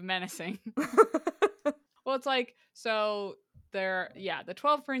kind of menacing. Well, it's like, so the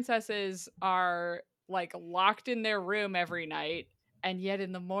 12 princesses are like locked in their room every night, and yet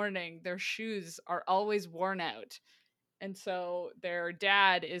in the morning their shoes are always worn out. And so their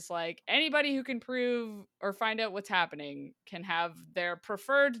dad is like, anybody who can prove or find out what's happening can have their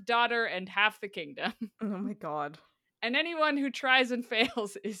preferred daughter and half the kingdom. Oh my god. And anyone who tries and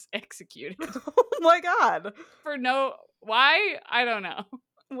fails is executed. Oh my god. For no, why? I don't know.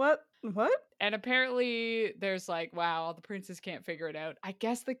 What? What? And apparently there's like, wow, all the princes can't figure it out. I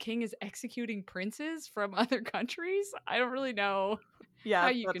guess the king is executing princes from other countries. I don't really know Yeah, how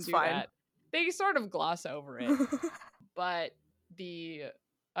you can that's do fine. that. They sort of gloss over it. But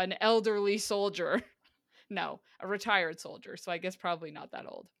an elderly soldier, no, a retired soldier, so I guess probably not that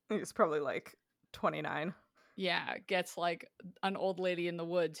old. He's probably like 29. Yeah, gets like an old lady in the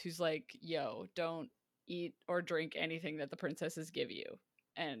woods who's like, yo, don't eat or drink anything that the princesses give you.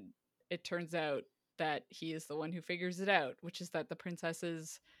 And it turns out that he is the one who figures it out, which is that the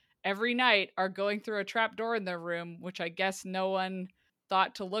princesses every night are going through a trap door in their room, which I guess no one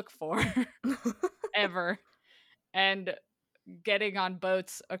thought to look for ever, and getting on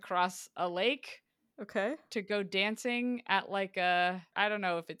boats across a lake Okay. to go dancing at like I don't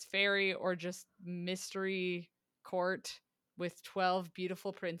know if it's fairy or just mystery court with 12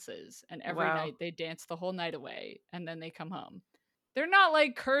 beautiful princes, and every Wow. night they dance the whole night away and then they come home. They're not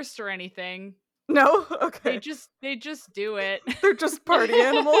like cursed or anything. No? Okay. They just do it. They're just party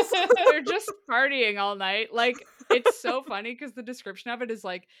animals. They're just partying all night. Like, it's so funny because the description of it is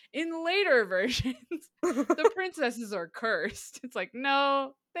like, in later versions, the princesses are cursed. It's like,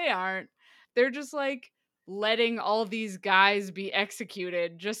 no, they aren't. They're just like letting all these guys be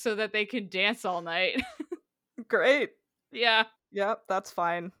executed just so that they can dance all night. Great. Yeah. Yep, that's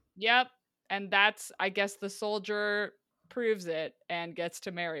fine. Yep. And that's, I guess, the soldier proves it and gets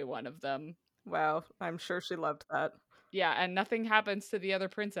to marry one of them. Wow, I'm sure she loved that. Yeah, and nothing happens to the other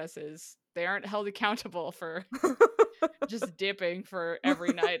princesses. They aren't held accountable for just dipping for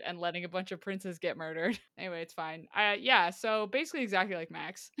every night and letting a bunch of princes get murdered. Anyway, it's fine. Yeah, so basically exactly like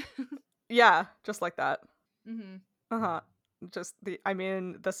Max. Yeah, just like that. Mm-hmm. Uh-huh. Just the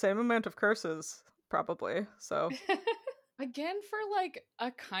same amount of curses, probably. So, Again, for like a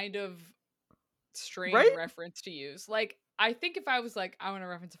kind of strange right? reference to use. Like, I think if I was like, I want to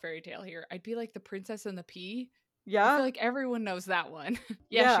reference a fairy tale here, I'd be like The Princess and the Pea. I feel Yeah, like everyone knows that one.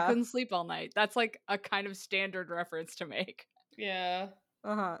 Yeah, she yeah. couldn't sleep all night. That's like a kind of standard reference to make. Yeah.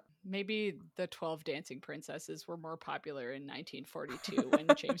 Uh-huh. Maybe the 12 Dancing Princesses were more popular in 1942 when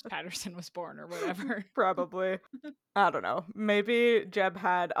James Patterson was born or whatever. Probably. I don't know. Maybe Jeb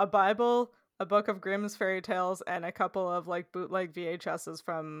had a Bible, a book of Grimm's fairy tales, and a couple of like bootleg VHSs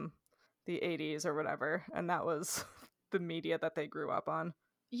from the 80s or whatever, and that was the media that they grew up on.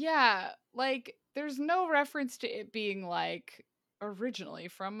 Yeah, like there's no reference to it being like originally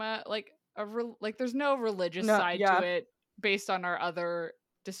from like there's no religious No, side to yeah. it based on our other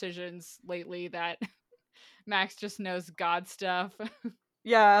decisions lately that Max just knows God stuff.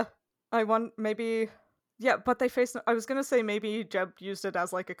 Yeah. I want maybe yeah, but they face I was gonna say maybe Jeb used it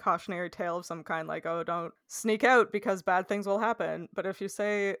as like a cautionary tale of some kind, like, oh, don't sneak out because bad things will happen. But if you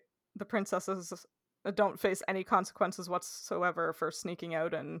say the princesses don't face any consequences whatsoever for sneaking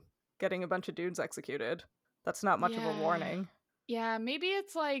out and getting a bunch of dudes executed, that's not much of a Yeah. warning. Yeah, maybe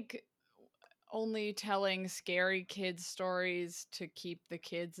it's like only telling scary kids stories to keep the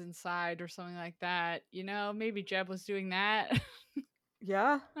kids inside or something like that. You know, maybe Jeb was doing that.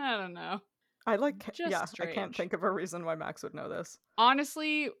 Yeah. I don't know. Yeah, Just I can't strange. think of a reason why Max would know this.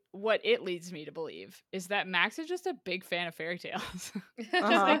 Honestly, what it leads me to believe is that Max is just a big fan of fairy tales. Just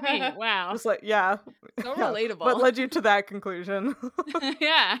Uh-huh. like me. Wow. Just like, yeah. So Yeah. What relatable. led you to that conclusion?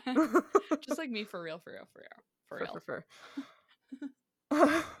 Yeah. Just like me, for real, for real, for real, for For real.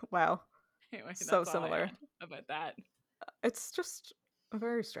 sure. Wow. Anyway, So that's all I similar. had about that. It's just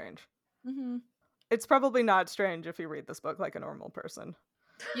very strange. Mm-hmm. It's probably not strange if you read this book like a normal person.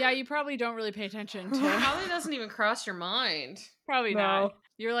 Yeah, you probably don't really pay attention to. Probably doesn't even cross your mind. Probably not. No.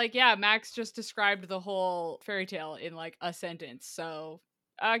 You're like, yeah, Max just described the whole fairy tale in like a sentence, so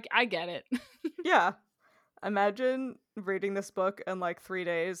I get it. Yeah. Imagine reading this book in like 3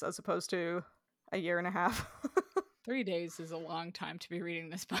 days as opposed to a year and a half. 3 days is a long time to be reading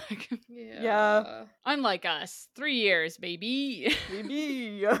this book. Yeah. Unlike us, 3 years, baby.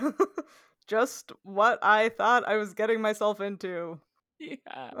 Maybe. Just what I thought I was getting myself into.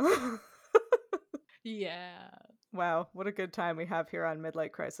 Yeah. Yeah. Wow, what a good time we have here on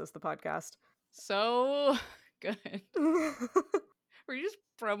Midlight Crisis, the podcast. So good. We're just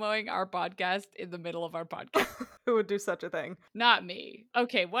promoting our podcast in the middle of our podcast. Who would do such a thing? Not me.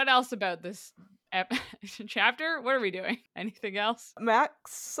 Okay, what else about this chapter? What are we doing? Anything else?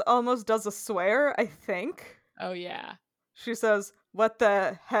 Max almost does a swear, I think. Oh, yeah. She says, "What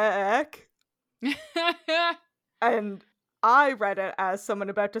the heck?" And I read it as someone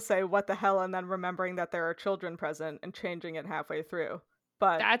about to say, "What the hell?" and then remembering that there are children present and changing it halfway through.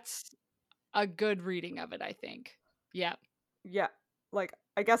 But That's a good reading of it, I think. Yeah. yeah, like,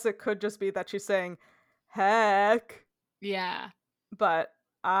 I guess it could just be that she's saying, heck. Yeah. But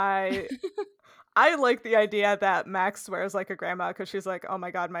I like the idea that Max swears like a grandma because she's like, oh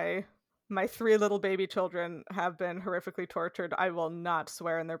my god, my 3 little baby children have been horrifically tortured. I will not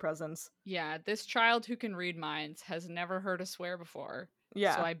swear in their presence. Yeah, this child who can read minds has never heard a swear before.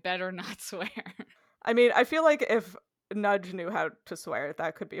 Yeah. So I better not swear. I mean, I feel like if Nudge knew how to swear,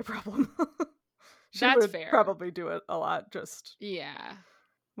 that could be a problem. She That's would fair. probably do it a lot just Yeah.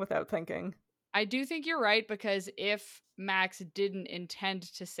 without thinking. I do think you're right because if Max didn't intend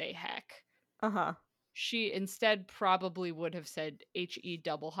to say heck, Uh-huh. she instead probably would have said HE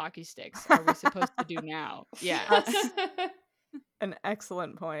double hockey sticks. Are we supposed to do now? Yeah. That's an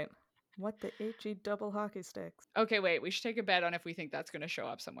excellent point. What the HE double hockey sticks? Okay, wait. We should take a bet on if we think that's going to show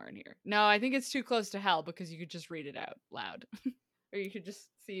up somewhere in here. No, I think it's too close to hell because you could just read it out loud. Or you could just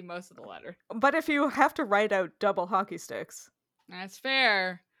see most of the letter. But if you have to write out double hockey sticks, That's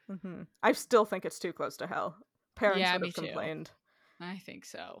fair. I still think it's too close to hell. Parents Yeah, would me have too. complained. I think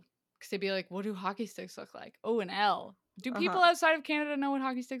so. Because they'd be like, what do hockey sticks look like? Oh, an L. Do people outside of Canada know what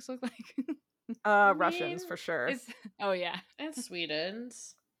hockey sticks look like? Russians for sure. Oh, yeah. And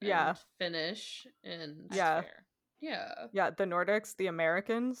Sweden's. Yeah. And Finnish. And That's Yeah. fair. yeah. Yeah, the Nordics, the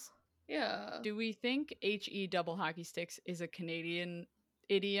Americans. Yeah. Do we think HE double hockey sticks is a Canadian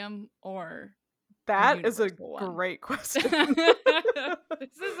idiom or That is a universal one? great question.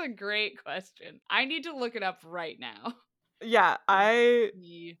 This is a great question. I need to look it up right now. Yeah,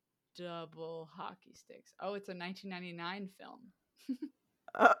 HE double hockey sticks. Oh, it's a 1999 film.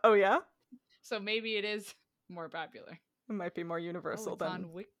 oh yeah? So maybe it is more popular. It might be more Oh, universal it's than...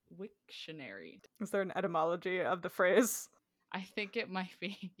 on Wiktionary. Is there an etymology of the phrase? I think it might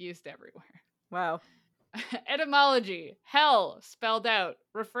be used everywhere. Wow. Etymology. Hell spelled out,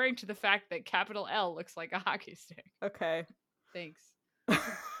 referring to the fact that capital L looks like a hockey stick. Okay. Thanks.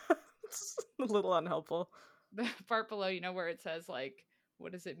 It's a little unhelpful. The part below, you know, where it says, like,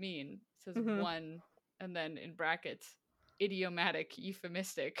 what does it mean? It says Mhm. one, and then in brackets, idiomatic,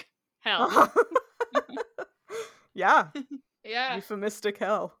 euphemistic, hell. Yeah. Yeah. Euphemistic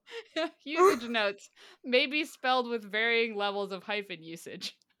hell. Usage notes. Maybe spelled with varying levels of hyphen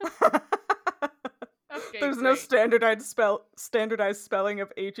usage. Okay, There's no great. standardized spelling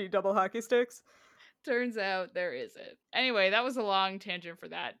of HE double hockey sticks. Turns out there isn't. Anyway, that was a long tangent for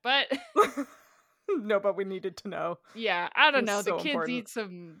that. But No, but we needed to know. yeah, I don't It's know. The so kids important. eat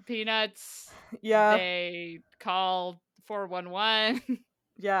some peanuts. Yeah. They call 411.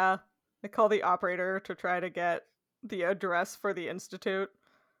 Yeah. They call the operator to try to get the address for the institute.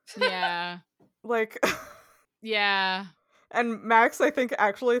 Yeah. Like, Yeah. and Max, I think,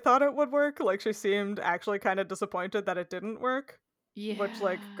 actually thought it would work. Like, she seemed actually kind of disappointed that it didn't work. Yeah. Which,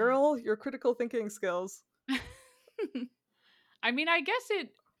 like, girl, your critical thinking skills. I mean, I guess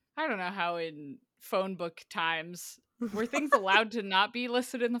I don't know how in phone book times, were things allowed to not be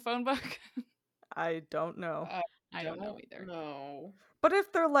listed in the phone book? I don't know. I don't know either. No. But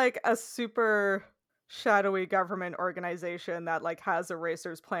if they're like a super shadowy government organization that like has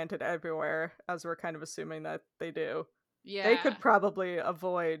erasers planted everywhere, as we're kind of assuming that they do, Yeah. they could probably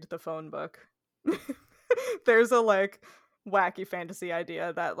avoid the phone book. There's a like wacky fantasy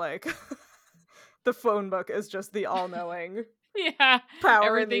idea that like the phone book is just the all-knowing Yeah.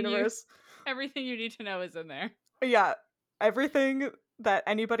 power in the universe. Everything you need to know is in there. Yeah, everything that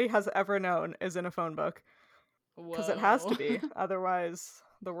anybody has ever known is in a phone book. Because it has to be, otherwise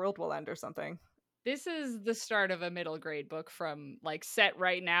the world will end or something. This is the start of a middle grade book from like Set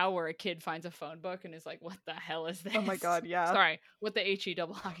Right Now, where a kid finds a phone book and is like, "What the hell is this?" Oh my god, yeah. Sorry, what the HE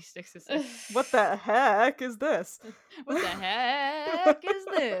double hockey sticks is this? What the heck is this? What the heck is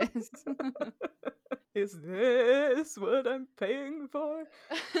this? Is this what I'm paying for?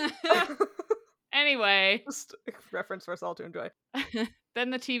 Anyway, Just a reference for us all to enjoy. then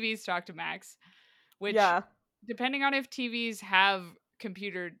the TVs talk to Max, which, Yeah, depending on if TVs have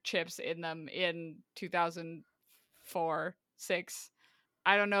computer chips in them in 2004, 6,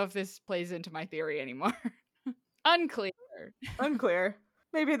 I don't know if this plays into my theory anymore. Unclear. unclear.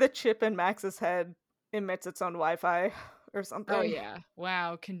 Maybe the chip in Max's head emits its own Wi-Fi or something. Oh yeah.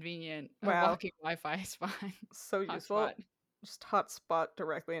 Wow, convenient. A Wow. walking Wi-Fi is fine. So useful. Hotspot. Just hotspot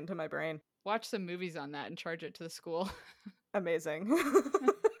directly into my brain. Watch some movies on that and charge it to the school. Amazing.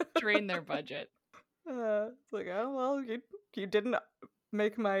 Drain their budget. It's like, oh well, you didn't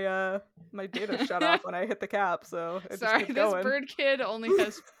make my my data shut off when I hit the cap, so it Sorry, just kept this going. bird kid only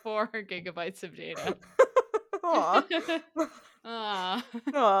has 4 gigabytes of data. Aw. Aw.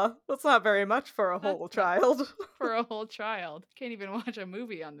 Aw, that's not very much for a whole child. For a whole child. Can't even watch a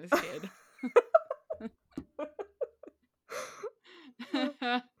movie on this kid.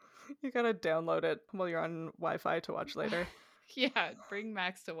 You gotta download it while you're on Wi-Fi to watch later. Yeah, bring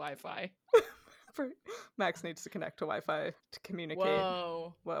Max to Wi-Fi. Max needs to connect to Wi-Fi to communicate.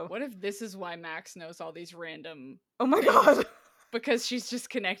 Whoa. Whoa. What if this is why Max knows all these random... Oh my god! Because she's just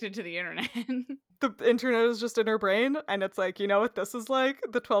connected to the internet. The internet is just in her brain, and it's like, you know what this is like?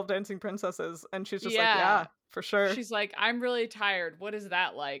 The 12 Dancing Princesses. And she's just like, yeah, for sure. She's like, I'm really tired. What is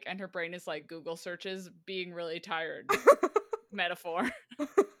that like? And her brain is like Google searches being really tired. Metaphor.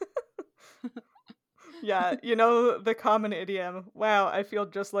 Yeah, you know the common idiom, wow, I feel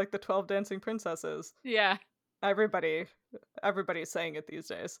just like the 12 Dancing Princesses. Yeah. Everybody's saying it these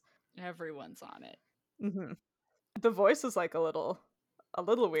days. Everyone's on it. Mm-hmm. The voice is like a little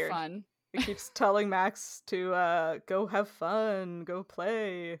weird. Fun. It keeps telling Max to go have fun, go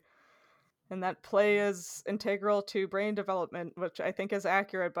play. And that play is integral to brain development, which I think is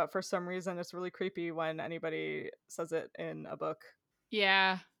accurate, but for some reason it's really creepy when anybody says it in a book.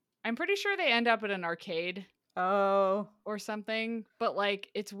 Yeah. I'm pretty sure they end up at an arcade. Oh. Or something. But like,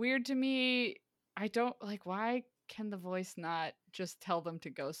 it's weird to me. I don't like, why can the voice not just tell them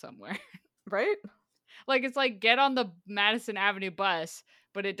to go somewhere? Right? Like, it's like, get on the Madison Avenue bus,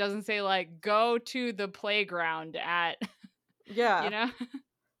 but it doesn't say like, go to the playground at, yeah. You know?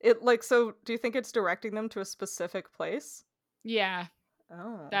 It like, so do you think it's directing them to a specific place? Yeah.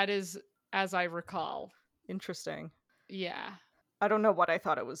 Oh. That is, as I recall. Interesting. Yeah. I don't know what I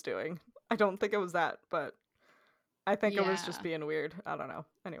thought it was doing. I don't think it was that, but I think it was just being weird. I don't know.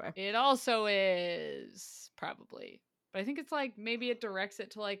 Anyway. It also is, probably. But I think it's like, maybe it directs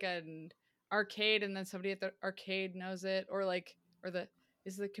it to like an arcade and then somebody at the arcade knows it. Or like, or the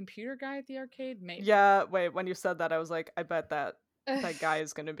Is the computer guy at the arcade? Maybe. Yeah, wait, when you said that, I was like, I bet that guy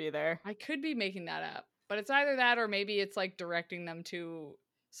is going to be there. I could be making that up, but it's either that or maybe it's like directing them to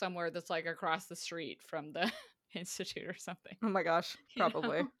somewhere that's like across the street from the institute or something. Oh my gosh, You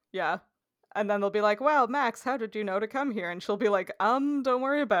probably. know? Yeah. And then they'll be like, wow, Max, how did you know to come here? And she'll be like, don't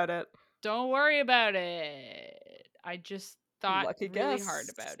worry about it. Don't worry about it. I just thought Lucky really guess. hard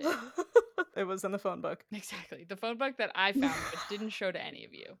about it. It was in the phone book. Exactly. The phone book that I found but didn't show to any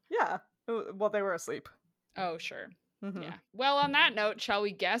of you. Yeah. Well, they were asleep. Oh, sure. Mhm. Yeah. Well, on that note, shall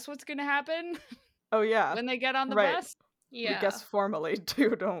we guess what's going to happen Oh, yeah. when they get on the Right. bus? Yeah. We guess formally,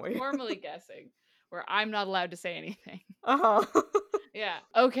 too, don't we? Formally guessing, where I'm not allowed to say anything. Uh-huh. Yeah.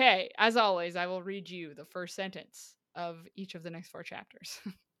 Okay. As always, I will read you the first sentence of each of the next 4 chapters,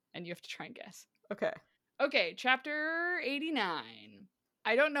 and you have to try and guess. Okay. Okay, chapter 89.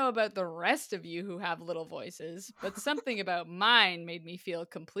 I don't know about the rest of you who have little voices, but something about mine made me feel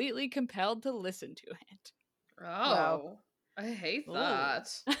completely compelled to listen to it. Oh, Wow. I hate Ooh. that.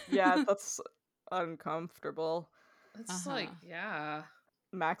 Yeah, that's uncomfortable. It's like, yeah.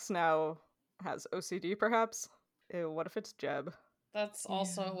 Max now has OCD, perhaps? Ew, what if it's Jeb? That's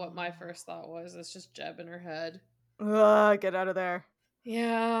also what my first thought was. It's just Jeb in her head. Ugh, get out of there.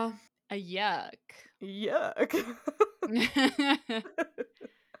 Yeah. A yuck. Yuck.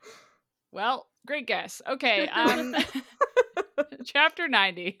 Well, great guess. Okay, chapter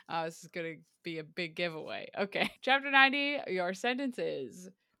 90. Oh, this is gonna be a big giveaway. Okay, chapter 90, your sentence is,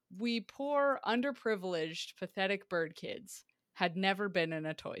 we poor, underprivileged, pathetic bird kids had never been in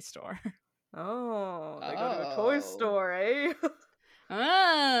a toy store. Oh, they go to a toy store, eh?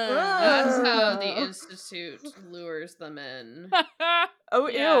 That's how the Oh. Institute lures them in. Oh,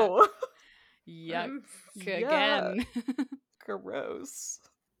 Yeah. ew. Yuck Yeah. again. Gross.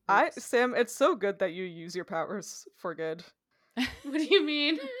 Oops. Sam, it's so good that you use your powers for good. What do you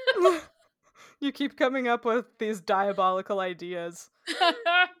mean? You keep coming up with these diabolical ideas.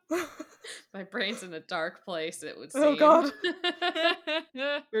 My brain's in a dark place, it would seem. Oh, God.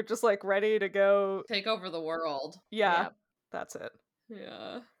 You're just like ready to go. Take over the world. Yeah, Yep. that's it.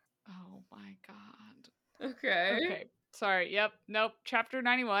 Yeah. Oh my god. Okay. Okay. Sorry. Yep. Nope. Chapter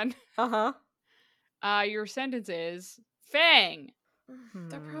 91. Uh-huh. Your sentence is Fang.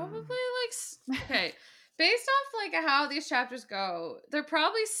 They're probably like okay. Based off like how these chapters go, they're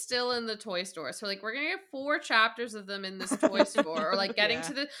probably still in the toy store. So like we're gonna get 4 chapters of them in this toy store, or like getting Yeah.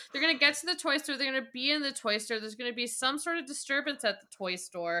 to the. They're gonna get to the toy store. They're gonna be in the toy store. There's gonna be some sort of disturbance at the toy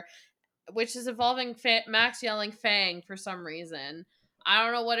store, which is involving Max yelling "Fang" for some reason. I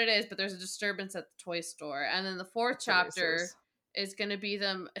don't know what it is, but there's a disturbance at the toy store, and then the 4th chapter Erasers. is gonna be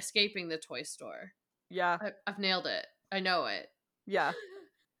them escaping the toy store. Yeah, I've nailed it. I know it. yeah.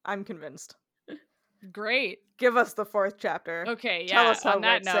 I'm convinced. Great. Give us the 4th chapter. Okay, Tell yeah. us how On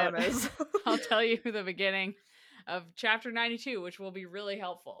that right Sam note, is. I'll tell you the beginning of chapter 92, which will be really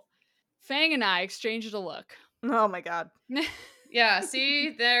helpful. Fang and I exchanged a look. Oh my god. Yeah,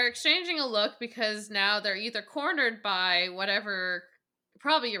 see, they're exchanging a look because now they're either cornered by whatever,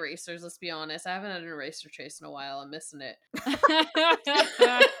 probably erasers, let's be honest. I haven't had an eraser chase in a while. I'm missing it.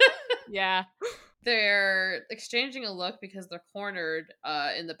 Yeah. They're exchanging a look because they're cornered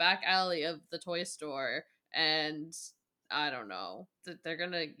in the back alley of the toy store, and I don't know. They're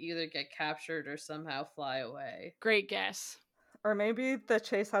gonna either get captured or somehow fly away. Great guess. Or maybe the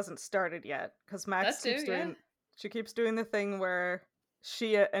chase hasn't started yet, because Max That keeps too, doing. yeah. She keeps doing the thing where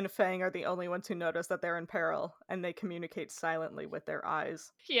she and Fang are the only ones who notice that they're in peril, and they communicate silently with their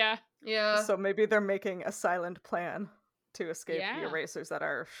eyes. Yeah. Yeah. So maybe they're making a silent plan to escape the Yeah. erasers that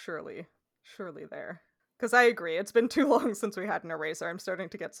are surely there. Because I agree, it's been too long since we had an eraser. I'm starting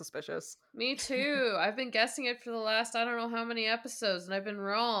to get suspicious. Me too. I've been guessing it for the last I don't know how many episodes, and I've been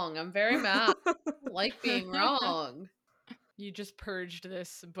wrong. I'm very mad. I don't like being wrong. You just purged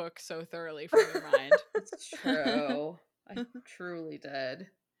this book so thoroughly from your mind. It's true. I truly did.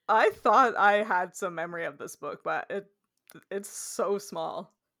 I thought I had some memory of this book, but it's so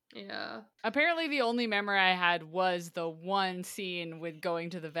small. Yeah. Apparently the only memory I had was the one scene with going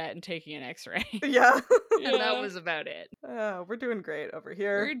to the vet and taking an x-ray. Yeah. And that was about it. We're doing great over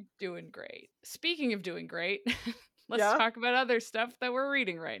here. We're doing great. Speaking of doing great, let's Yeah? talk about other stuff that we're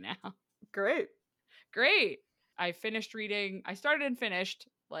reading right now. Great. Great. I started and finished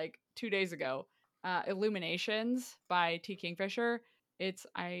like 2 days ago, Illuminations by T. Kingfisher.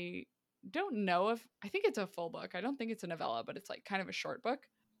 I think it's a full book. I don't think it's a novella, but it's like kind of a short book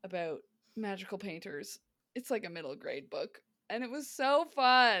about magical painters. It's like a middle grade book, and it was so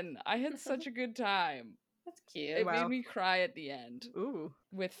fun. I had such a good time. That's cute. It Wow. made me cry at the end Ooh.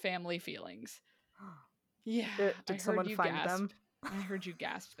 with family feelings. Yeah. Did I heard someone you find gasp. them? I heard you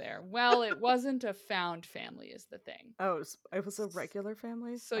gasp there. Well, it wasn't a found family is the thing. Oh, it was a regular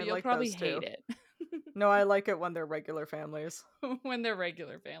family? So I you'll like probably those too. hate it. No, I like it when they're regular families. When they're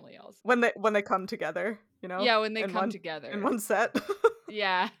regular family also. When they come together, you know? Yeah, when they in come one together. in one set.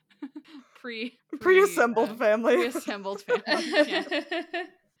 Yeah. Pre-assembled family. Pre-assembled family. Yeah.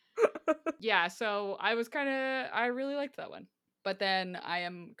 Yeah, so I really liked that one. But then I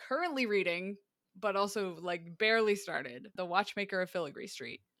am currently reading, but also like barely started, The Watchmaker of Filigree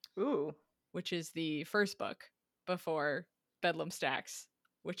Street, Ooh. which is the first book before Bedlam Stacks,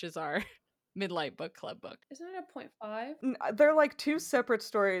 which is our Midlight Book Club book. Isn't it a 0.5? They're like two separate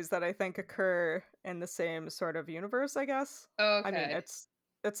stories that I think occur in the same sort of universe, I guess. Okay. I mean,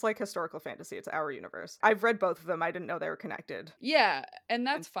 it's like historical fantasy. It's our universe. I've read both of them. I didn't know they were connected. Yeah, and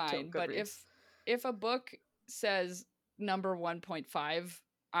that's Until fine. But Goodreads. if a book says number 1.5,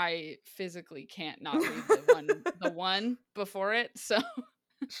 I physically can't not read the one before it. So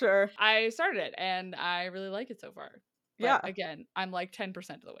Sure. I started it and I really like it so far. But Yeah. again, I'm like 10%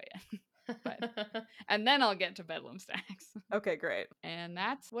 of the way in. And then I'll get to Bedlam Stacks. Okay, great. And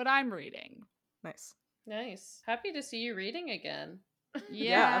that's what I'm reading. Nice. Nice. Happy to see you reading again.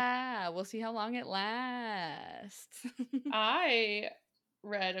 Yeah, we'll see how long it lasts. I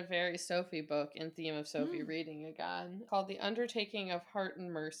read a very Sophie book in theme of Sophie reading again, called The Undertaking of Heart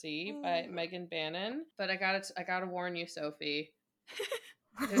and Mercy by Megan Bannon. But I gotta warn you, Sophie.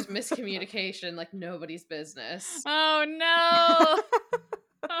 There's miscommunication like nobody's business. Oh no!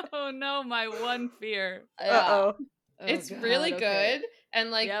 Oh no, my one fear. Uh-oh. It's God, really okay. good.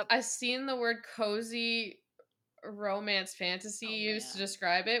 And like Yep. I've seen the word cozy romance fantasy used to man.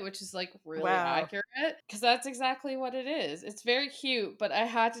 describe it, which is like really Wow. accurate because that's exactly what it is. It's very cute, but I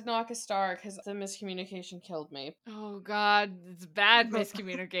had to knock a star because the miscommunication killed me. Oh god, it's bad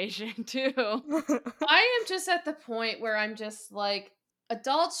miscommunication too. I am just at the point where I'm just like,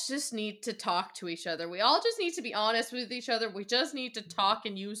 adults just need to talk to each other. We all just need to be honest with each other. We just need to talk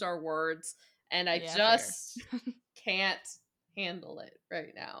and use our words. And I Yeah, just can't handle it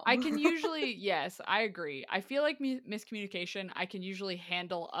right now. I can usually, yes, I agree. I feel like miscommunication I can usually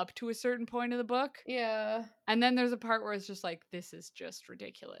handle up to a certain point of the book. Yeah. And then there's a part where it's just like, this is just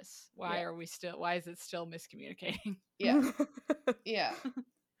ridiculous. Why Yeah. why is it still miscommunicating? Yeah. Yeah.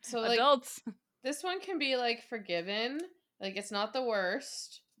 So like Adults. this one can be like forgiven. Like it's not the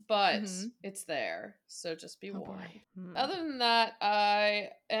worst, but it's there. So just be warned. Other than that, I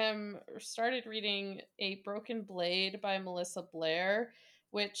started reading A Broken Blade by Melissa Blair,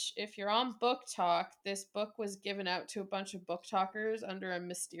 which if you're on Book Talk, this book was given out to a bunch of book talkers under a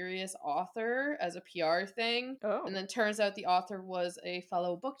mysterious author as a PR thing. Oh. And then turns out the author was a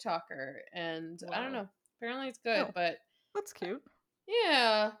fellow book talker. And I don't know. Apparently it's good, but that's cute.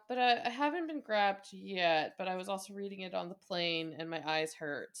 yeah, but I haven't been grabbed yet, but I was also reading it on the plane and my eyes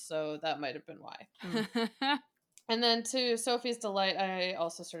hurt, so that might have been why. And then to Sophie's delight, I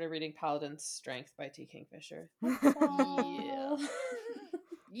also started reading Paladin's Strength by T. Kingfisher. Yeah.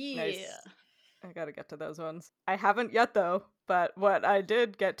 Yeah. Nice. I gotta get to those ones. I haven't yet though, but what I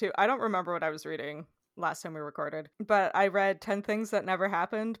did get to, I don't remember what I was reading last time we recorded, but I read 10 Things That Never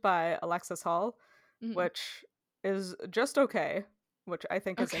Happened by Alexis Hall, which is just okay, which I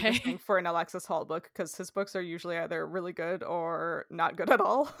think is interesting for an Alexis Hall book because his books are usually either really good or not good at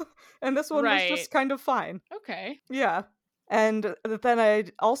all. And this one was just kind of fine. Okay. Yeah. And then I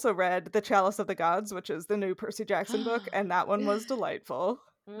also read The Chalice of the Gods, which is the new Percy Jackson book, and that one was delightful.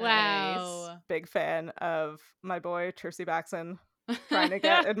 Wow. Nice. Big fan of my boy, Percy Jackson, trying to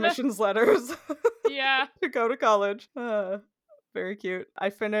get admissions letters Yeah. to go to college. Very cute. I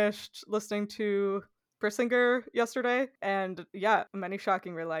finished listening to Brissinger yesterday, and yeah, many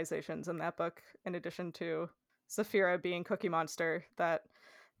shocking realizations in that book, in addition to Saphira being Cookie Monster, that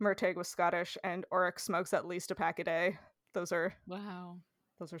Murtagh was Scottish, and Oryx smokes at least a pack a day. Those are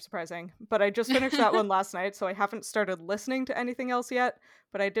surprising. But I just finished that one last night, so I haven't started listening to anything else yet,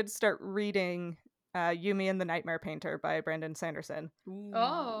 but I did start reading Yumi and the Nightmare Painter by Brandon Sanderson. Ooh.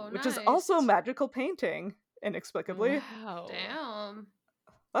 Oh, which nice. is also magical painting, inexplicably. Wow. Damn.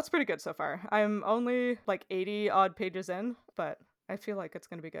 That's pretty good so far. I'm only like 80 odd pages in, but I feel like it's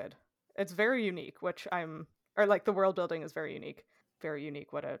going to be good. It's very unique, the world building is very unique. Very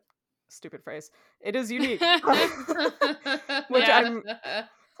unique, what a stupid phrase. It is unique. Which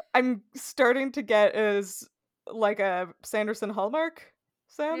I'm starting to get is like a Sanderson hallmark,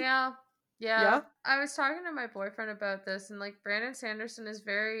 Sam? Yeah. I was talking to my boyfriend about this, and like Brandon Sanderson is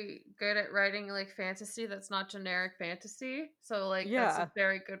very good at writing like fantasy that's not generic fantasy. So like that's a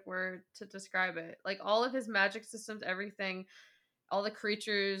very good word to describe it. Like all of his magic systems, everything, all the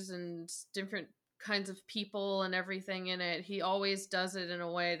creatures and different kinds of people and everything in it. He always does it in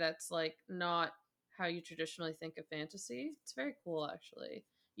a way that's like not how you traditionally think of fantasy. It's very cool, actually.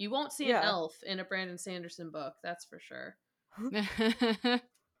 You won't see an Yeah. elf in a Brandon Sanderson book, that's for sure.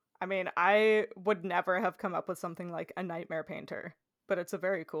 I mean, I would never have come up with something like a nightmare painter, but it's a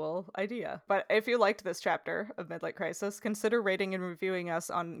very cool idea. But if you liked this chapter of Midlight Crisis, consider rating and reviewing us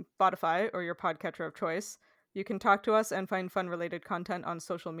on Spotify or your podcatcher of choice. You can talk to us and find fun-related content on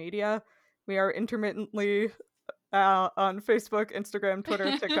social media. We are intermittently on Facebook, Instagram,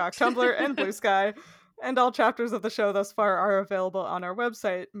 Twitter, TikTok, Tumblr, and Blue Sky. And all chapters of the show thus far are available on our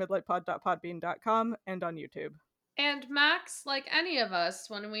website, midlightpod.podbean.com, and on YouTube. And Max, like any of us,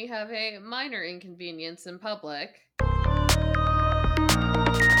 when we have a minor inconvenience in public,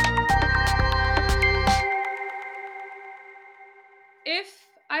 if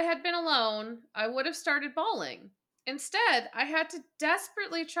I had been alone, I would have started bawling. Instead, I had to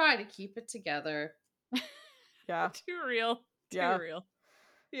desperately try to keep it together. Yeah. Too real. Yeah. Too real.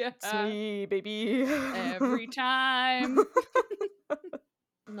 Yeah. It's me, baby. Every time.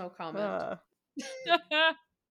 No comment.